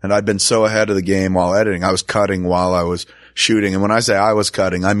 And I'd been so ahead of the game while editing. I was cutting while I was shooting. And when I say I was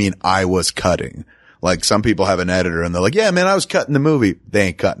cutting, I mean I was cutting. Like some people have an editor and they're like, yeah, man, I was cutting the movie. They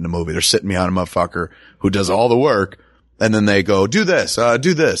ain't cutting the movie. They're sitting behind a motherfucker who does all the work. And then they go, do this,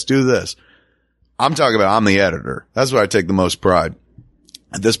 do this, do this. I'm talking about I'm the editor. That's where I take the most pride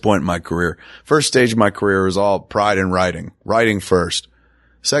at this point in my career. First stage of my career is all pride in writing first.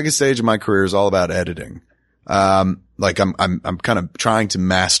 Second stage of my career is all about editing. Like I'm kind of trying to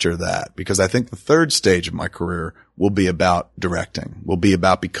master that because I think the third stage of my career will be about directing, will be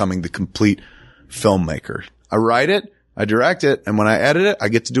about becoming the complete filmmaker. I write it, I direct it, and when I edit it, I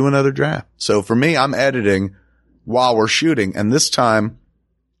get to do another draft. So for me, I'm editing while we're shooting. And this time,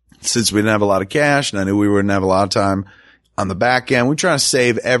 since we didn't have a lot of cash and I knew we wouldn't have a lot of time on the back end, we're trying to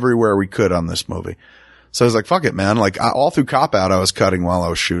save everywhere we could on this movie. So I was like, fuck it, man. Like all through Cop Out, I was cutting while I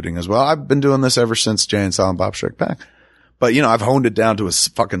was shooting as well. I've been doing this ever since Jay and Silent Bob Strike Back. But, you know, I've honed it down to a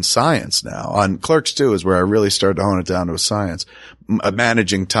fucking science now. On Clerks 2 is where I really started to hone it down to a science.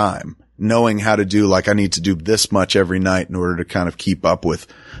 Managing time. Knowing how to do, like, I need to do this much every night in order to kind of keep up with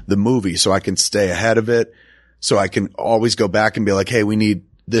the movie so I can stay ahead of it. So I can always go back and be like, hey, we need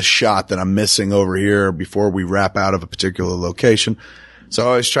this shot that I'm missing over here before we wrap out of a particular location. So I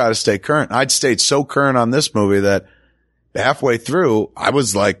always try to stay current. I'd stayed so current on this movie that halfway through,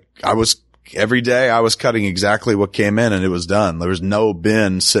 every day I was cutting exactly what came in and it was done. There was no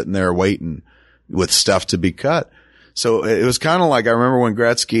bin sitting there waiting with stuff to be cut. So it was kind of like, I remember when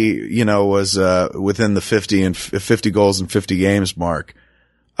Gretzky, you know, was, within the 50 goals in 50 games mark.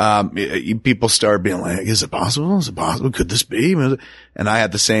 People started being like, is it possible? Is it possible? Could this be? And I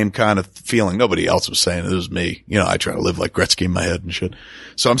had the same kind of feeling. Nobody else was saying it. It was me. You know, I try to live like Gretzky in my head and shit.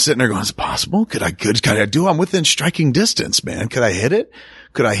 So I'm sitting there going, is it possible? Could I do? I'm within striking distance, man. Could I hit it?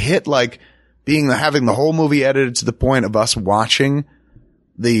 Could I hit like having the whole movie edited to the point of us watching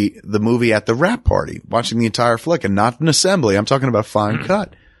the movie at the wrap party, watching the entire flick and not an assembly. I'm talking about a fine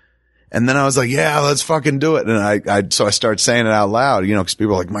cut. And then I was like, yeah, let's fucking do it. And so I started saying it out loud, you know, cause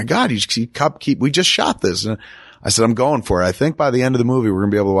people are like, my God, we just shot this. And I said, I'm going for it. I think by the end of the movie, we're going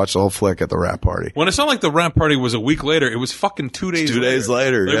to be able to watch the whole flick at the wrap party. When it's not like the wrap party was a week later, it was fucking 2 days later. 2 days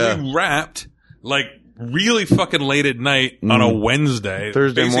later, like, yeah. We wrapped like really fucking late at night on a Wednesday.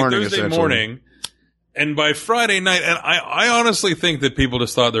 Thursday morning. And by Friday night, and I honestly think that people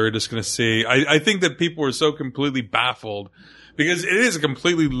just thought they were just going to see, I think that people were so completely baffled because it is a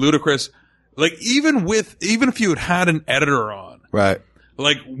completely ludicrous, like even if you had an editor on. Right.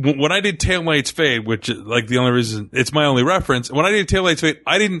 Like when I did Taillights Fade, which is like the only reason, it's my only reference. When I did Taillights Fade,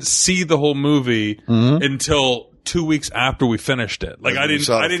 I didn't see the whole movie until 2 weeks after we finished it. Like I didn't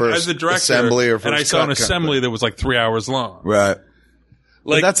as the director, assembly or and I saw an assembly that was like 3 hours long. Right. Like,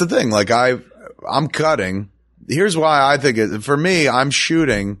 but that's the thing. Like I'm cutting. Here's why I think for me, I'm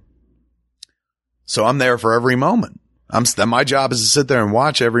shooting. So I'm there for every moment. My job is to sit there and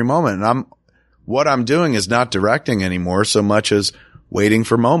watch every moment. And what I'm doing is not directing anymore so much as waiting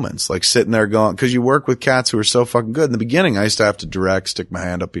for moments, like sitting there going, cause you work with cats who are so fucking good. In the beginning, I used to have to direct, stick my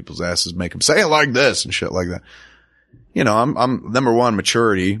hand up people's asses, make them say it like this and shit like that. You know, I'm number one,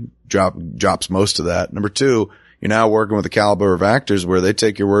 maturity drops most of that. Number two, you're now working with a caliber of actors where they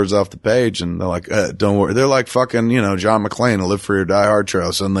take your words off the page and they're like, don't worry. They're like fucking, you know, John McClane, a Live Free or Die Hard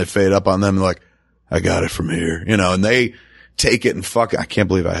trail. So then they fade up on them like, I got it from here, you know, and they take it and fuck it. I can't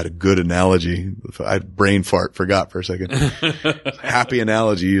believe I had a good analogy. I brain fart, forgot for a second. Happy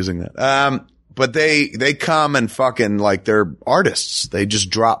analogy using that. But they come and fucking like they're artists. They just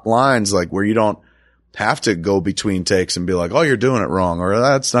drop lines like where you don't have to go between takes and be like, oh, you're doing it wrong, or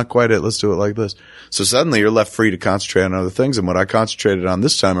that's not quite it. Let's do it like this. So suddenly you're left free to concentrate on other things. And what I concentrated on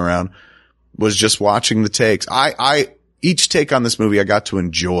this time around was just watching the takes. Each take on this movie I got to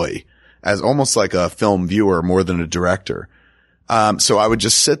enjoy as almost like a film viewer more than a director. So I would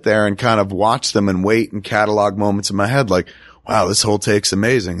just sit there and kind of watch them and wait and catalog moments in my head like, wow, this whole take's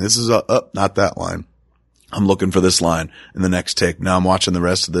amazing. This is not that line. I'm looking for this line in the next take. Now I'm watching the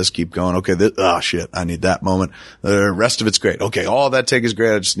rest of this. Keep going. Okay. Shit. I need that moment. The rest of it's great. Okay. All that take is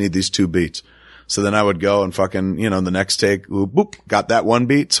great. I just need these 2 beats. So then I would go and fucking, you know, the next take, boop, got that 1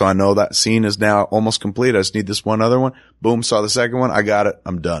 beat. So I know that scene is now almost complete. I just need this one other one. Boom. Saw the second one. I got it.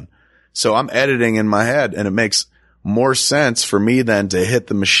 I'm done. So I'm editing in my head and it makes more sense for me than to hit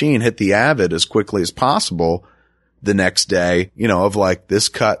the Avid as quickly as possible the next day, you know, of like this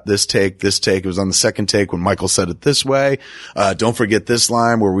cut, this take. It was on the second take when Michael said it this way. Don't forget this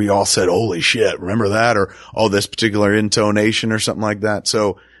line where we all said, holy shit, remember that? Or, oh, this particular intonation or something like that.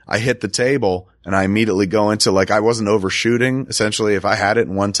 So I hit the table and I immediately go into like, I wasn't overshooting. Essentially, if I had it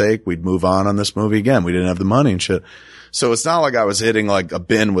in one take, we'd move on this movie again. We didn't have the money and shit. So it's not like I was hitting like a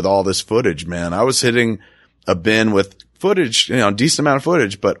bin with all this footage, man. I was hitting a bin with footage, you know, a decent amount of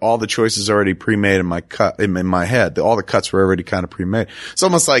footage, but all the choices already pre-made in my head. All the cuts were already kind of pre-made. It's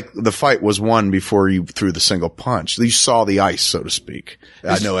almost like the fight was won before you threw the single punch. You saw the ice, so to speak.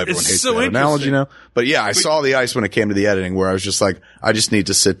 I know everyone hates that analogy now, but yeah, I saw the ice when it came to the editing where I was just like, I just need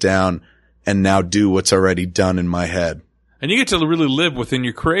to sit down and now do what's already done in my head. And you get to really live within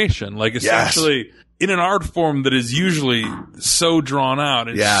your creation. Like essentially, yes. In an art form that is usually so drawn out,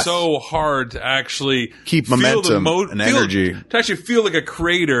 it's so hard to actually keep momentum and energy. To actually feel like a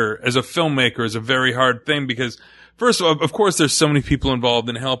creator as a filmmaker is a very hard thing because, first of all, of course, there's so many people involved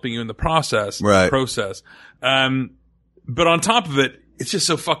in helping you in the process. Right. But on top of it, it's just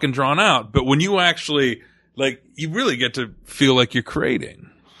so fucking drawn out. But when you actually, like, you really get to feel like you're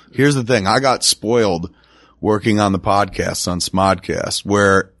creating. Here's the thing. I got spoiled working on the podcast on Smodcast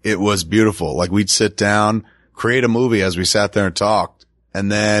where it was beautiful. Like we'd sit down, create a movie as we sat there and talked.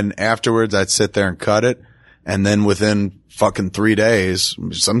 And then afterwards I'd sit there and cut it. And then within fucking 3 days,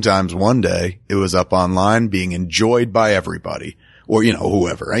 sometimes one day, it was up online being enjoyed by everybody or, you know,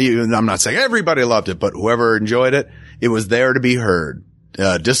 whoever. I'm not saying everybody loved it, but whoever enjoyed it, it was there to be heard,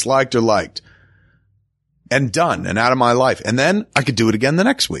 disliked or liked. And done and out of my life. And then I could do it again the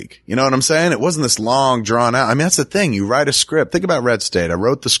next week. You know what I'm saying? It wasn't this long drawn out. I mean, that's the thing. You write a script. Think about Red State. I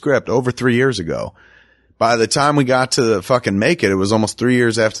wrote the script over 3 years ago. By the time we got to fucking make it, it was almost 3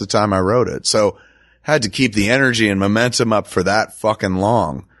 years after the time I wrote it. So had to keep the energy and momentum up for that fucking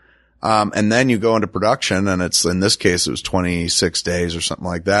long. And then you go into production and it's, in this case, it was 26 days or something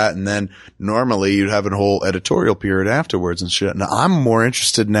like that. And then normally you'd have a whole editorial period afterwards and shit. And I'm more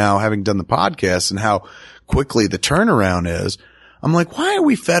interested now, having done the podcast, and how quickly the turnaround is. I'm like, why are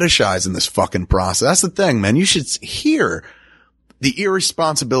we fetishizing this fucking process? That's the thing, man. You should hear the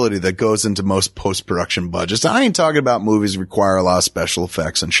irresponsibility that goes into most post-production budgets. I ain't talking about movies that require a lot of special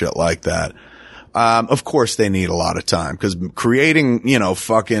effects and shit like that. Of course they need a lot of time, because creating,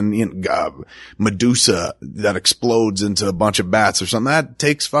 fucking, Medusa that explodes into a bunch of bats or something, that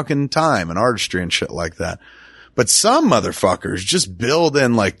takes fucking time and artistry and shit like that. But some motherfuckers just build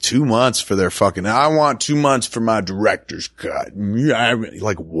in like 2 months for their fucking, I want 2 months for my director's cut.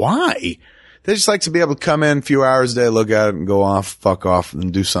 Like, why? They just like to be able to come in a few hours a day, look at it and go off, fuck off,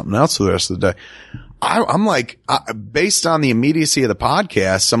 and do something else for the rest of the day. I'm like, based on the immediacy of the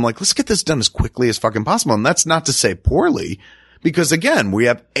podcast, I'm like, let's get this done as quickly as fucking possible. And that's not to say poorly, because again, we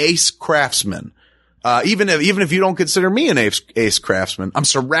have ace craftsmen. Even if you don't consider me an ace craftsman, I'm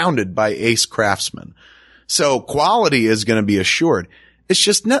surrounded by ace craftsmen. So quality is going to be assured. It's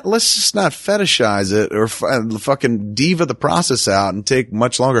just not, let's just not fetishize it or fucking diva the process out and take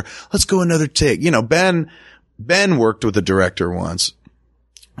much longer. Let's go another take. Ben worked with a director once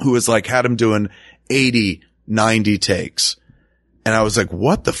who was like, had him doing 80, 90 takes. And I was like,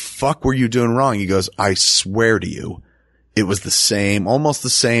 what the fuck were you doing wrong? He goes, I swear to you, it was the same, almost the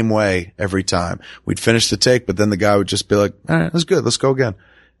same way every time. We'd finish the take, but then the guy would just be like, all right, that's good. Let's go again.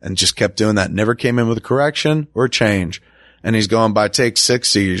 And just kept doing that. Never came in with a correction or a change. And he's going, by take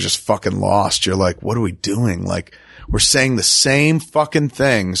 60, you're just fucking lost. You're like, what are we doing? Like, we're saying the same fucking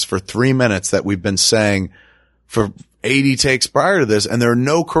things for 3 minutes that we've been saying for 80 takes prior to this, and there are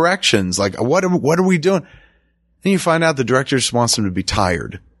no corrections. Like, what are we doing? Then you find out the director just wants them to be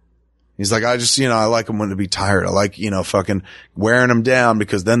tired. He's like, I like them when to be tired. I like, fucking wearing them down,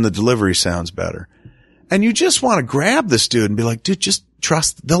 because then the delivery sounds better. And you just want to grab this dude and be like, dude, just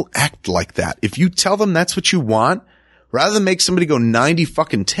trust, they'll act like that. If you tell them that's what you want, rather than make somebody go 90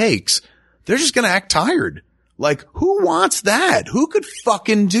 fucking takes, they're just going to act tired. Like, who wants that? Who could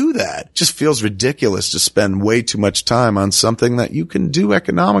fucking do that? It just feels ridiculous to spend way too much time on something that you can do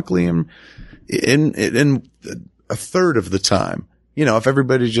economically in a third of the time. If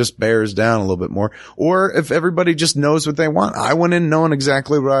everybody just bears down a little bit more, or if everybody just knows what they want. I went in knowing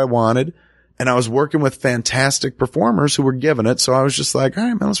exactly what I wanted, and I was working with fantastic performers who were giving it. So I was just like, all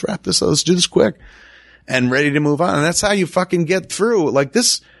right, man, let's wrap this up. Let's do this quick and ready to move on. And that's how you fucking get through. Like,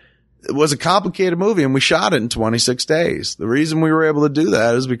 this was a complicated movie, and we shot it in 26 days. The reason we were able to do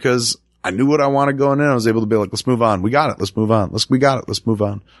that is because I knew what I wanted going in. I was able to be like, let's move on. We got it. Let's move on. We got it. Let's move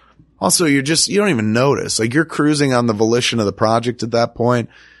on. Also, you don't even notice. Like, you're cruising on the volition of the project at that point.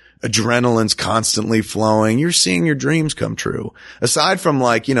 Adrenaline's constantly flowing. You're seeing your dreams come true. Aside from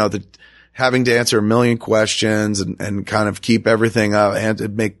like, having to answer a million questions and kind of keep everything up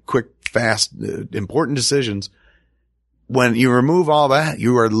and make quick, fast, important decisions. When you remove all that,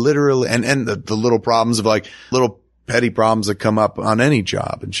 you are literally, and the little problems of like little petty problems that come up on any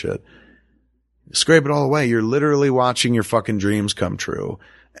job and shit. Scrape it all away. You're literally watching your fucking dreams come true.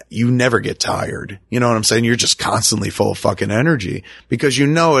 You never get tired. You know what I'm saying? You're just constantly full of fucking energy, because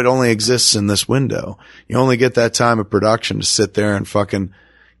it only exists in this window. You only get that time of production to sit there and fucking,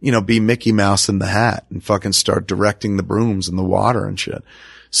 be Mickey Mouse in the hat and fucking start directing the brooms and the water and shit.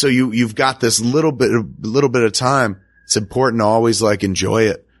 So you've got this little bit of time. It's important to always like enjoy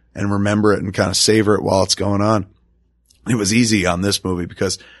it and remember it and kind of savor it while it's going on. It was easy on this movie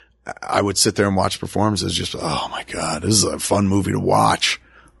because I would sit there and watch performances just, oh my God, this is a fun movie to watch,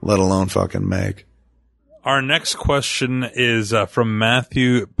 let alone fucking make. Our next question is from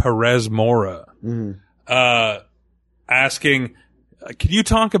Matthew Perez Mora, asking, can you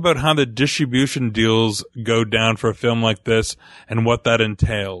talk about how the distribution deals go down for a film like this and what that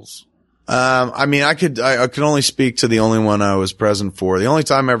entails? I could only speak to the only one I was present for. The only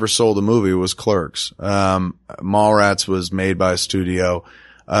time I ever sold a movie was Clerks. Mallrats was made by a studio.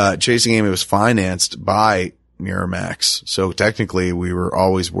 Chasing Amy was financed by Miramax. So technically we were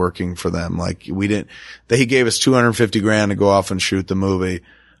always working for them. Like, he gave us $250,000 to go off and shoot the movie.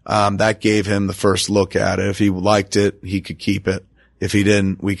 That gave him the first look at it. If he liked it, he could keep it. If he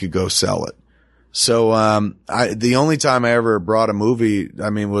didn't, we could go sell it. So, the only time I ever brought a movie,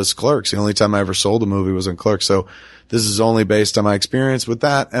 was Clerks. The only time I ever sold a movie was in Clerks. So this is only based on my experience with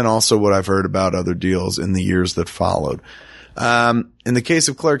that and also what I've heard about other deals in the years that followed. In the case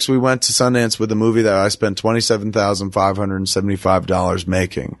of Clerks, we went to Sundance with a movie that I spent $27,575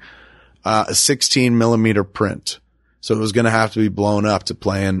 making, a 16 millimeter print. So it was going to have to be blown up to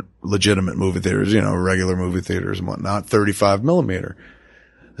play in legitimate movie theaters, regular movie theaters and whatnot, 35 millimeter.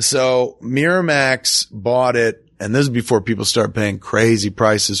 So Miramax bought it, and this is before people start paying crazy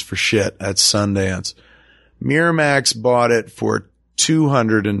prices for shit at Sundance. Miramax bought it for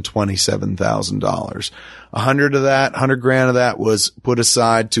 $227,000. $100,000 of that was put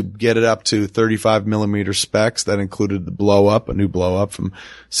aside to get it up to 35 millimeter specs. That included the blow up, a new blow up from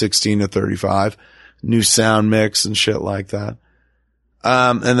 16 to 35, new sound mix and shit like that.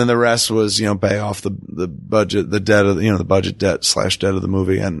 And then the rest was, pay off the budget, the debt of, the budget debt / debt of the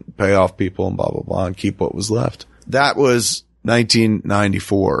movie and pay off people and blah, blah, blah, and keep what was left. That was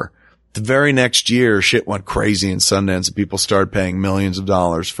 1994. The very next year, shit went crazy in Sundance and people started paying millions of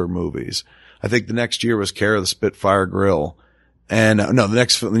dollars for movies. I think the next year was Care of the Spitfire Grill. And no, the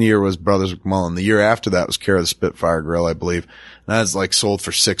next year was Brothers McMullen. The year after that was Care of the Spitfire Grill, I believe. And that was like sold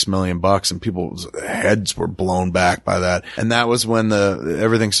for $6 million and people's heads were blown back by that. And that was when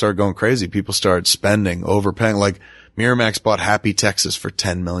everything started going crazy. People started spending, overpaying. Like Miramax bought Happy Texas for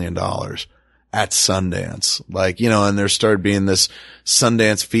 $10 million at Sundance. And there started being this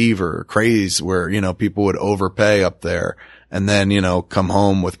Sundance fever craze where, people would overpay up there and then, come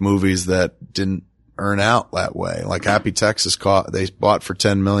home with movies that didn't earn out that way. Like Happy Texas they bought for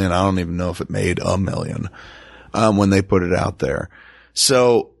 $10 million. I don't even know if it made $1 million, when they put it out there.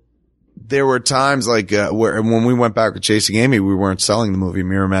 So there were times where when we went back with Chasing Amy, we weren't selling the movie.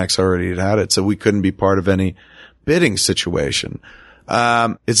 Miramax already had it. So we couldn't be part of any bidding situation.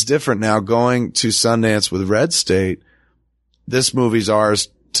 It's different now going to Sundance with Red State. This movie's ours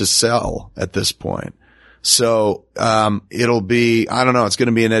to sell at this point. So, it'll be, I don't know, it's going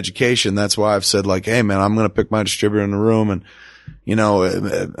to be an education. That's why I've said hey man, I'm going to pick my distributor in the room and,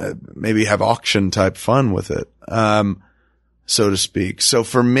 maybe have auction type fun with it, so to speak. So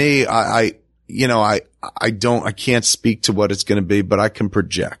for me, I can't speak to what it's going to be, but I can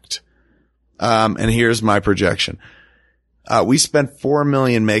project. And here's my projection. We spent $4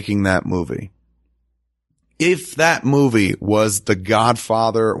 million making that movie. If that movie was The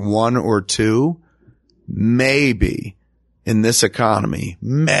Godfather 1 or 2, maybe in this economy,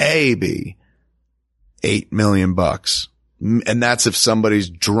 maybe $8 million. And that's if somebody's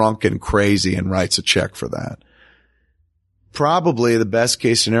drunk and crazy and writes a check for that. Probably the best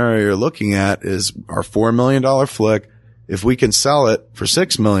case scenario you're looking at is our $4 million flick. If we can sell it for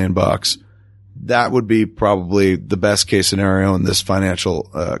 $6 million, that would be probably the best case scenario in this financial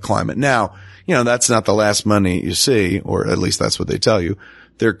climate. Now, that's not the last money you see, or at least that's what they tell you.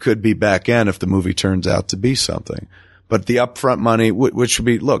 There could be back end if the movie turns out to be something. But the upfront money, which would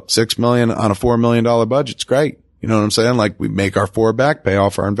be, look, $6 million on a $4 million budget's great. You know what I'm saying? We make our 4 back, pay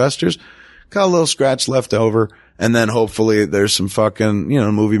off our investors, got a little scratch left over, and then hopefully there's some fucking,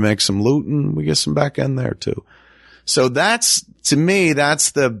 the movie makes some loot and we get some back end there too. So to me,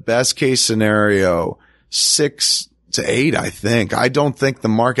 that's the best case scenario. 6 to 8, I think. I don't think the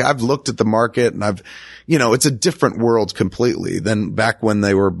market, I've looked at the market and it's a different world completely than back when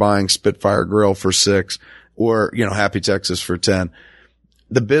they were buying Spitfire Grill for 6 or, Happy Texas for 10.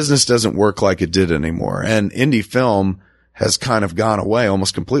 The business doesn't work like it did anymore. And indie film has kind of gone away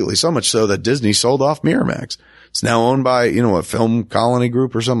almost completely. So much so that Disney sold off Miramax. It's now owned by, a Film Colony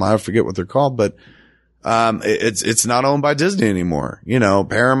Group or something. I forget what they're called, but it's not owned by Disney anymore.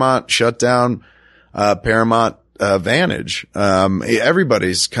 Paramount shut down, Paramount, Vantage.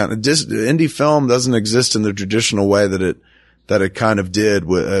 Everybody's kind of, indie film doesn't exist in the traditional way that it kind of did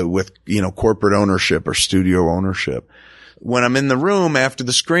with, corporate ownership or studio ownership. When I'm in the room after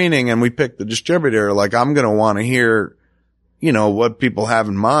the screening and we pick the distributor, I'm going to want to hear, what people have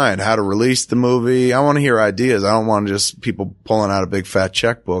in mind, how to release the movie. I want to hear ideas. I don't want just people pulling out a big fat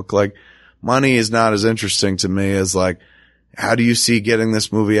checkbook. Money is not as interesting to me as how do you see getting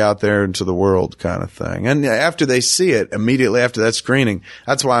this movie out there into the world kind of thing? And after they see it, immediately after that screening,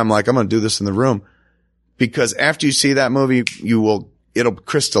 that's why I'm I'm going to do this in the room, because after you see that movie, it'll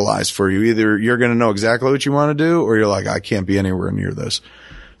crystallize for you. Either you're going to know exactly what you want to do, or you're I can't be anywhere near this.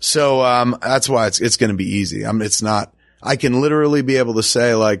 So, that's why it's going to be easy. I can literally be able to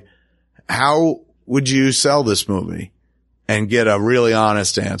say how would you sell this movie and get a really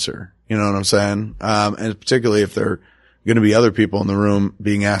honest answer? You know what I'm saying? And particularly if there are going to be other people in the room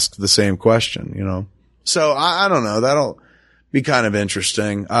being asked the same question, So I don't know. That'll be kind of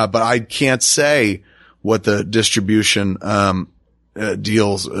interesting. But I can't say what the distribution,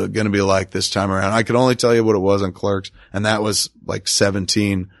 deal's going to be like this time around. I could only tell you what it was on Clerks, and that was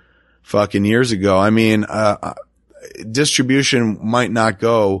 17 fucking years ago. Distribution might not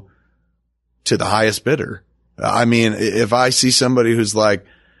go to the highest bidder. If I see somebody who's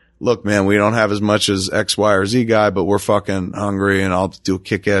look, man, we don't have as much as X, Y, or Z guy, but we're fucking hungry and I'll do a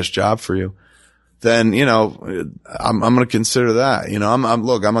kick-ass job for you. Then, you know, I'm going to consider that. You know, I'm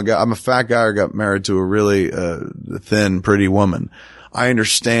a fat guy who got married to a really, thin, pretty woman. I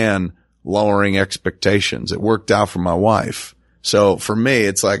understand lowering expectations. It worked out for my wife. So for me,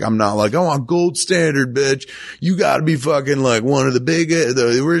 it's like, I'm not like, oh, I'm gold standard, bitch. You gotta be fucking like one of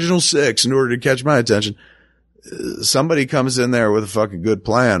the original 6 in order to catch my attention. Somebody comes in there with a fucking good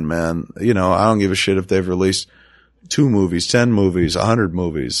plan, man. You know, I don't give a shit if they've released 2 movies, 10 movies, 100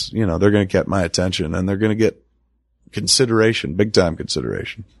 movies. You know, they're going to get my attention and they're going to get consideration, big time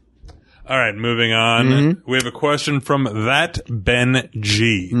consideration. All right, moving on. Mm-hmm. We have a question from That Ben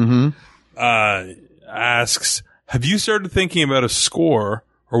G. Asks, have you started thinking about a score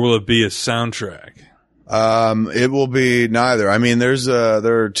or will it be a soundtrack? It will be neither. I mean, there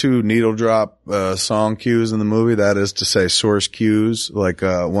are 2 needle drop, song cues in the movie. That is to say source cues, like,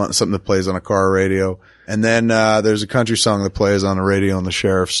 something that plays on a car radio. And then, there's a country song that plays on a radio in the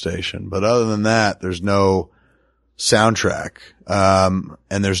sheriff's station. But other than that, there's no soundtrack. And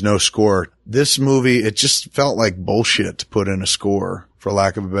there's no score. This movie, it just felt like bullshit to put in a score, for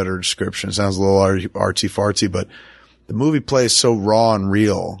lack of a better description. It sounds a little artsy-fartsy, but the movie plays so raw and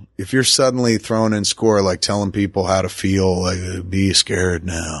real. If you're suddenly throwing in score, like telling people how to feel, like, be scared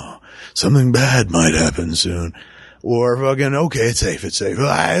now, something bad might happen soon, or fucking, okay, it's safe. It's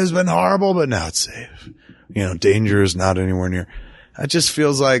been horrible, but now it's safe. You know, danger is not anywhere near. It just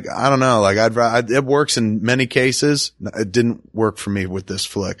feels like, I don't know, like it works in many cases. It didn't work for me with this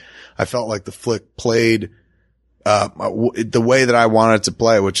flick. I felt like the flick played, the way that I wanted it to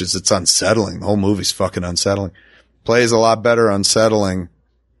play, which is it's unsettling. The whole movie's fucking unsettling. Plays a lot better unsettling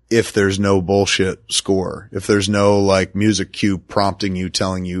if there's no bullshit score. If there's no like music cue prompting you,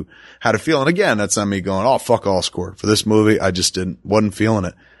 telling you how to feel. And again, that's not me going, oh, fuck all score. For this movie, I just wasn't feeling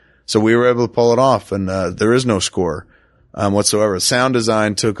it. So we were able to pull it off and, there is no score, whatsoever. Sound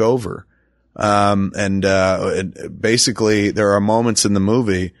design took over. Basically there are moments in the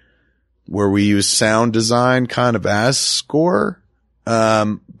movie where we use sound design kind of as score.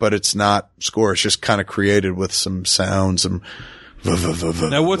 But it's not score. It's just kind of created with some sounds. Now,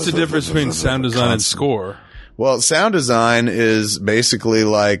 what's the difference between sound design and score? Well, sound design is basically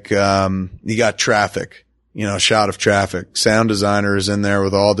like, you got traffic, you know, a shot of traffic. Sound designer is in there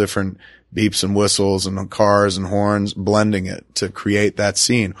with all different beeps and whistles and cars and horns, blending it to create that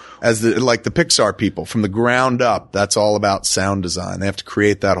scene. Like the Pixar people from the ground up, that's all about sound design. They have to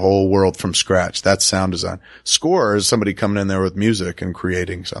create that whole world from scratch. That's sound design. Score is somebody coming in there with music and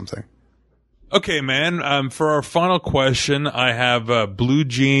creating something. Okay, man. For our final question, I have, Blue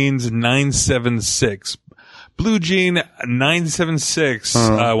Jeans 976. Blue Jean 976,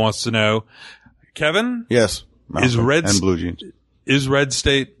 wants to know, Kevin? Yes. Malcolm and Blue Jeans. Is Red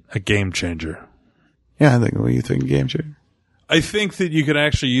State a game changer? Yeah, I think. What do you think, game changer? I think that you could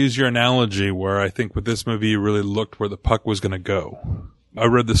actually use your analogy where I think with this movie you really looked where the puck was going to go. I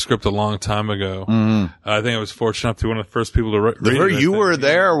read the script a long time ago. Mm-hmm. I think I was fortunate enough to be one of the first people to read it. You were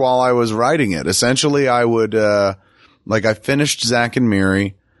there while I was writing it. Essentially, I would, I finished Zack and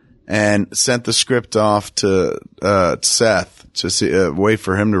Miri and sent the script off to Seth to see, wait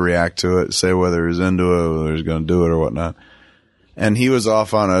for him to react to it, say whether he's into it, whether he's going to do it or whatnot. And he was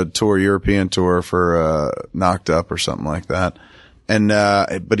off on a tour, European tour for, Knocked Up or something like that. And,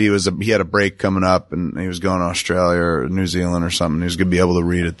 but he had a break coming up and he was going to Australia or New Zealand or something. He was going to be able to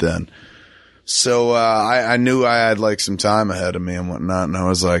read it then. So, I knew I had like some time ahead of me and whatnot. And I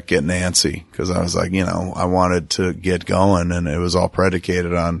was like getting antsy because I was like, you know, I wanted to get going and it was all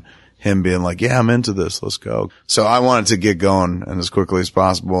predicated on him being like, yeah, I'm into this. Let's go. So I wanted to get going and as quickly as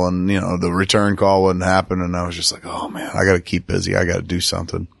possible. And, you know, the return call wouldn't happen. And I was just like, oh man, I got to keep busy. I got to do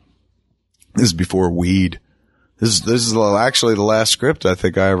something. This is before weed. This is actually the last script I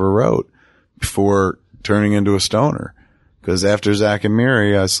think I ever wrote before turning into a stoner. Because after Zack and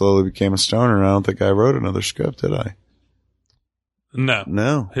Miri, I slowly became a stoner and I don't think I wrote another script, did I?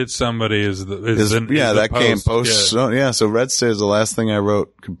 No. Hit Somebody is the that post. Came post. Yeah. So Red State is the last thing I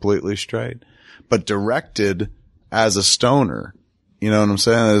wrote completely straight, but directed as a stoner. You know what I'm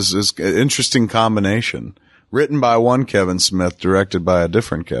saying? It's an interesting combination. Written by one Kevin Smith, directed by a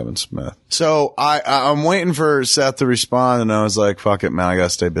different Kevin Smith. So I'm waiting for Seth to respond and I was like, fuck it, man. I got to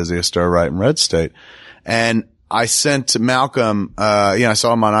stay busy. I started writing Red State and I sent Malcolm, I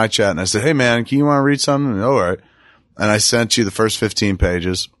saw him on iChat and I said, hey man, you want to read something? And, all right. And I sent you the first 15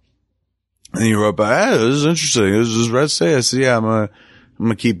 pages. And you wrote back, hey, this is interesting. This is Red State. I said, yeah, I'm going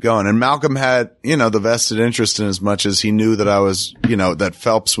to keep going. And Malcolm had, the vested interest in as much as he knew that I was, that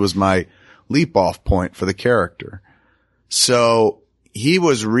Phelps was my leap off point for the character. So he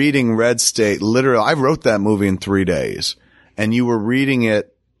was reading Red State. Literally, I wrote that movie in 3 days, and you were reading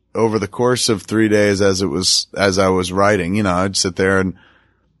it over the course of 3 days as I was writing. You know, I'd sit there and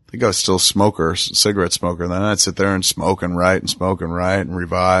I think I was still a cigarette smoker. Then I'd sit there and smoke and write and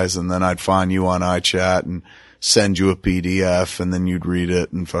revise. And then I'd find you on iChat and send you a PDF, and then you'd read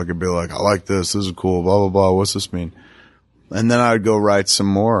it and fucking be like, I like this. This is cool. Blah, blah, blah. What's this mean? And then I'd go write some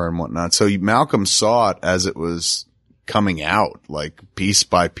more and whatnot. So Malcolm saw it as it was coming out, like piece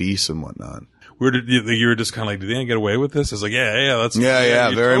by piece and whatnot. Where did you were just kind of like, did they get away with this? It's like, yeah, that's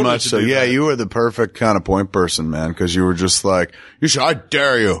very totally much so. Yeah, you were the perfect kind of point person, man, because you were just like, I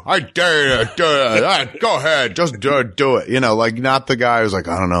dare you to do it. Go ahead, just do it. You know, like not the guy who's like,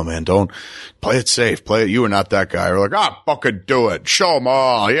 I don't know, man, don't play it safe, play it. You were not that guy. You're like, fucking do it, show them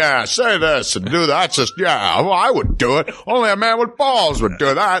all. Yeah, say this and do that. It's just, well, I would do it. Only a man with balls would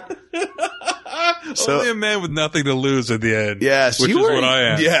do that. So, only a man with nothing to lose at the end. Yes, which is what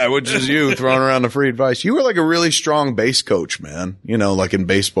I am. Yeah, which is you throwing around the free advice. You were like a really strong base coach, man. You know, like in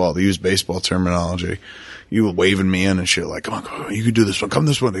baseball, they use baseball terminology. You were waving me in and shit, like, come on, you can do this one. Come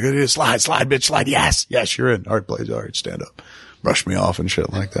this one. Slide, bitch, slide. Yes, you're in. All right, please. All right, stand up. Brush me off and shit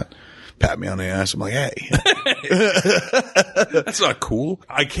like that. Pat me on the ass. I'm like, hey. That's not cool.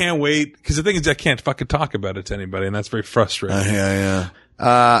 I can't wait. Because the thing is, I can't fucking talk about it to anybody, and that's very frustrating. Yeah.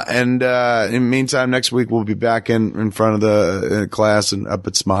 In the meantime, next week we'll be back in front of the class and up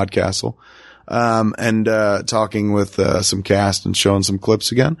at Smodcastle, talking with, some cast and showing some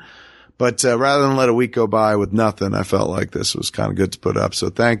clips again. But, rather than let a week go by with nothing, I felt like this was kind of good to put up. So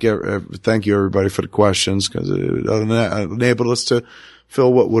thank you everybody for the questions, because it enabled us to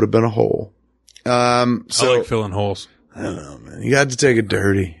fill what would have been a hole. I like filling holes. I don't know, man. You had to take it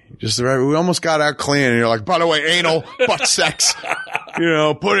dirty. We almost got out clean, and you're like, by the way, anal, butt sex,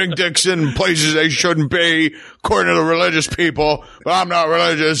 putting dicks in places they shouldn't be, according to the religious people. But I'm not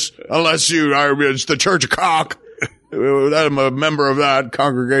religious unless it's the Church of Cock. I'm a member of that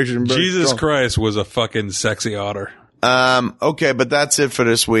congregation. Jesus Christ was a fucking sexy otter. Okay, but that's it for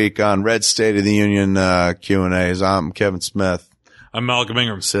this week on Red State of the Union, Q&As. I'm Kevin Smith. I'm Malcolm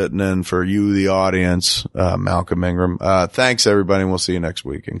Ingram. Sitting in for you, the audience, Malcolm Ingram. Thanks, everybody, and we'll see you next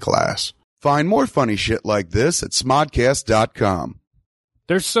week in class. Find more funny shit like this at smodcast.com.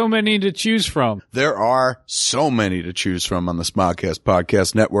 There's so many to choose from. There are so many to choose from on the Smodcast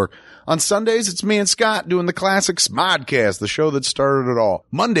Podcast Network. On Sundays, it's me and Scott doing the classic Smodcast, the show that started it all.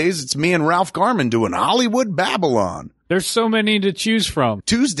 Mondays, it's me and Ralph Garman doing Hollywood Babylon. There's so many to choose from.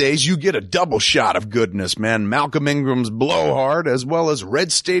 Tuesdays, you get a double shot of goodness, man. Malcolm Ingram's Blowhard, as well as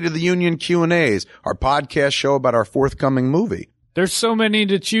Red State of the Union Q&As, our podcast show about our forthcoming movie. There's so many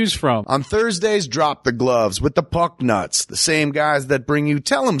to choose from. On Thursdays, Drop the Gloves with the Puck Nuts, the same guys that bring you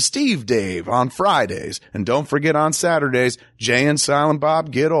Tell 'em Steve Dave on Fridays. And don't forget on Saturdays, Jay and Silent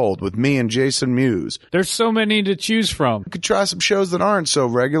Bob Get Old with me and Jason Mewes. There's so many to choose from. You could try some shows that aren't so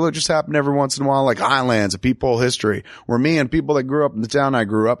regular, just happen every once in a while, like Highlands, a Peephole History, where me and people that grew up in the town I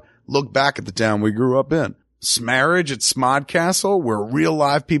grew up look back at the town we grew up in. Smarriage at Smodcastle, where real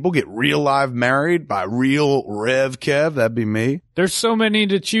live people get real live married by real Rev Kev. That'd be me. There's so many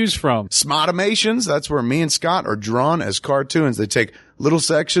to choose from. Smodimations, that's where me and Scott are drawn as cartoons. They take little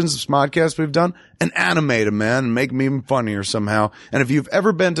sections of Smodcast we've done and animate them, man, and make them even funnier somehow. And if you've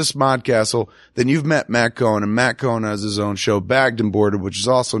ever been to Smodcastle, then you've met Matt Cohen, and Matt Cohen has his own show, Bagged and Boarded, which is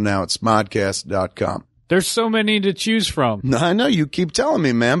also now at smodcast.com. There's so many to choose from. I know you keep telling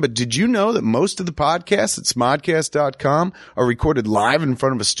me, man, but did you know that most of the podcasts at smodcast.com are recorded live in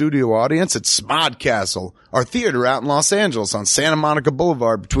front of a studio audience at Smodcastle, our theater out in Los Angeles on Santa Monica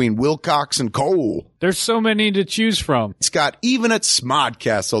Boulevard between Wilcox and Cole? There's so many to choose from. Scott, even at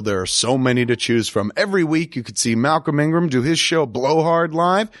Smodcastle, there are so many to choose from. Every week, you could see Malcolm Ingram do his show Blowhard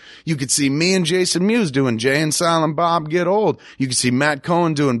live. You could see me and Jason Mewes doing Jay and Silent Bob Get Old. You could see Matt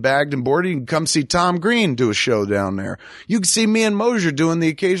Cohen doing Bagged and Boarded. You can come see Tom Green do a show down there. You can see me and Mosier doing the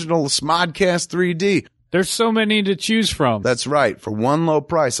occasional Smodcast 3D. There's so many to choose from. That's right. For one low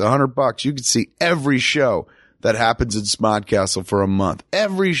price, $100, you can see every show that happens in Smodcastle for a month.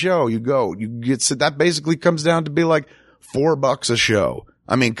 Every show you go, you get, that basically comes down to be like $4 a show.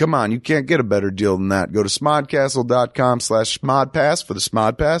 I mean, come on, you can't get a better deal than that. Go to smodcastle.com/smodpass for the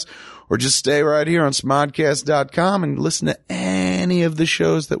Smodpass, or just stay right here on smodcast.com and listen to any of the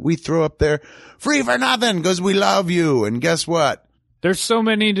shows that we throw up there free for nothing, because we love you. And guess what? There's so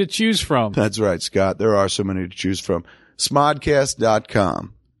many to choose from. That's right, Scott. There are so many to choose from.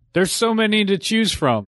 Smodcast.com. There's so many to choose from.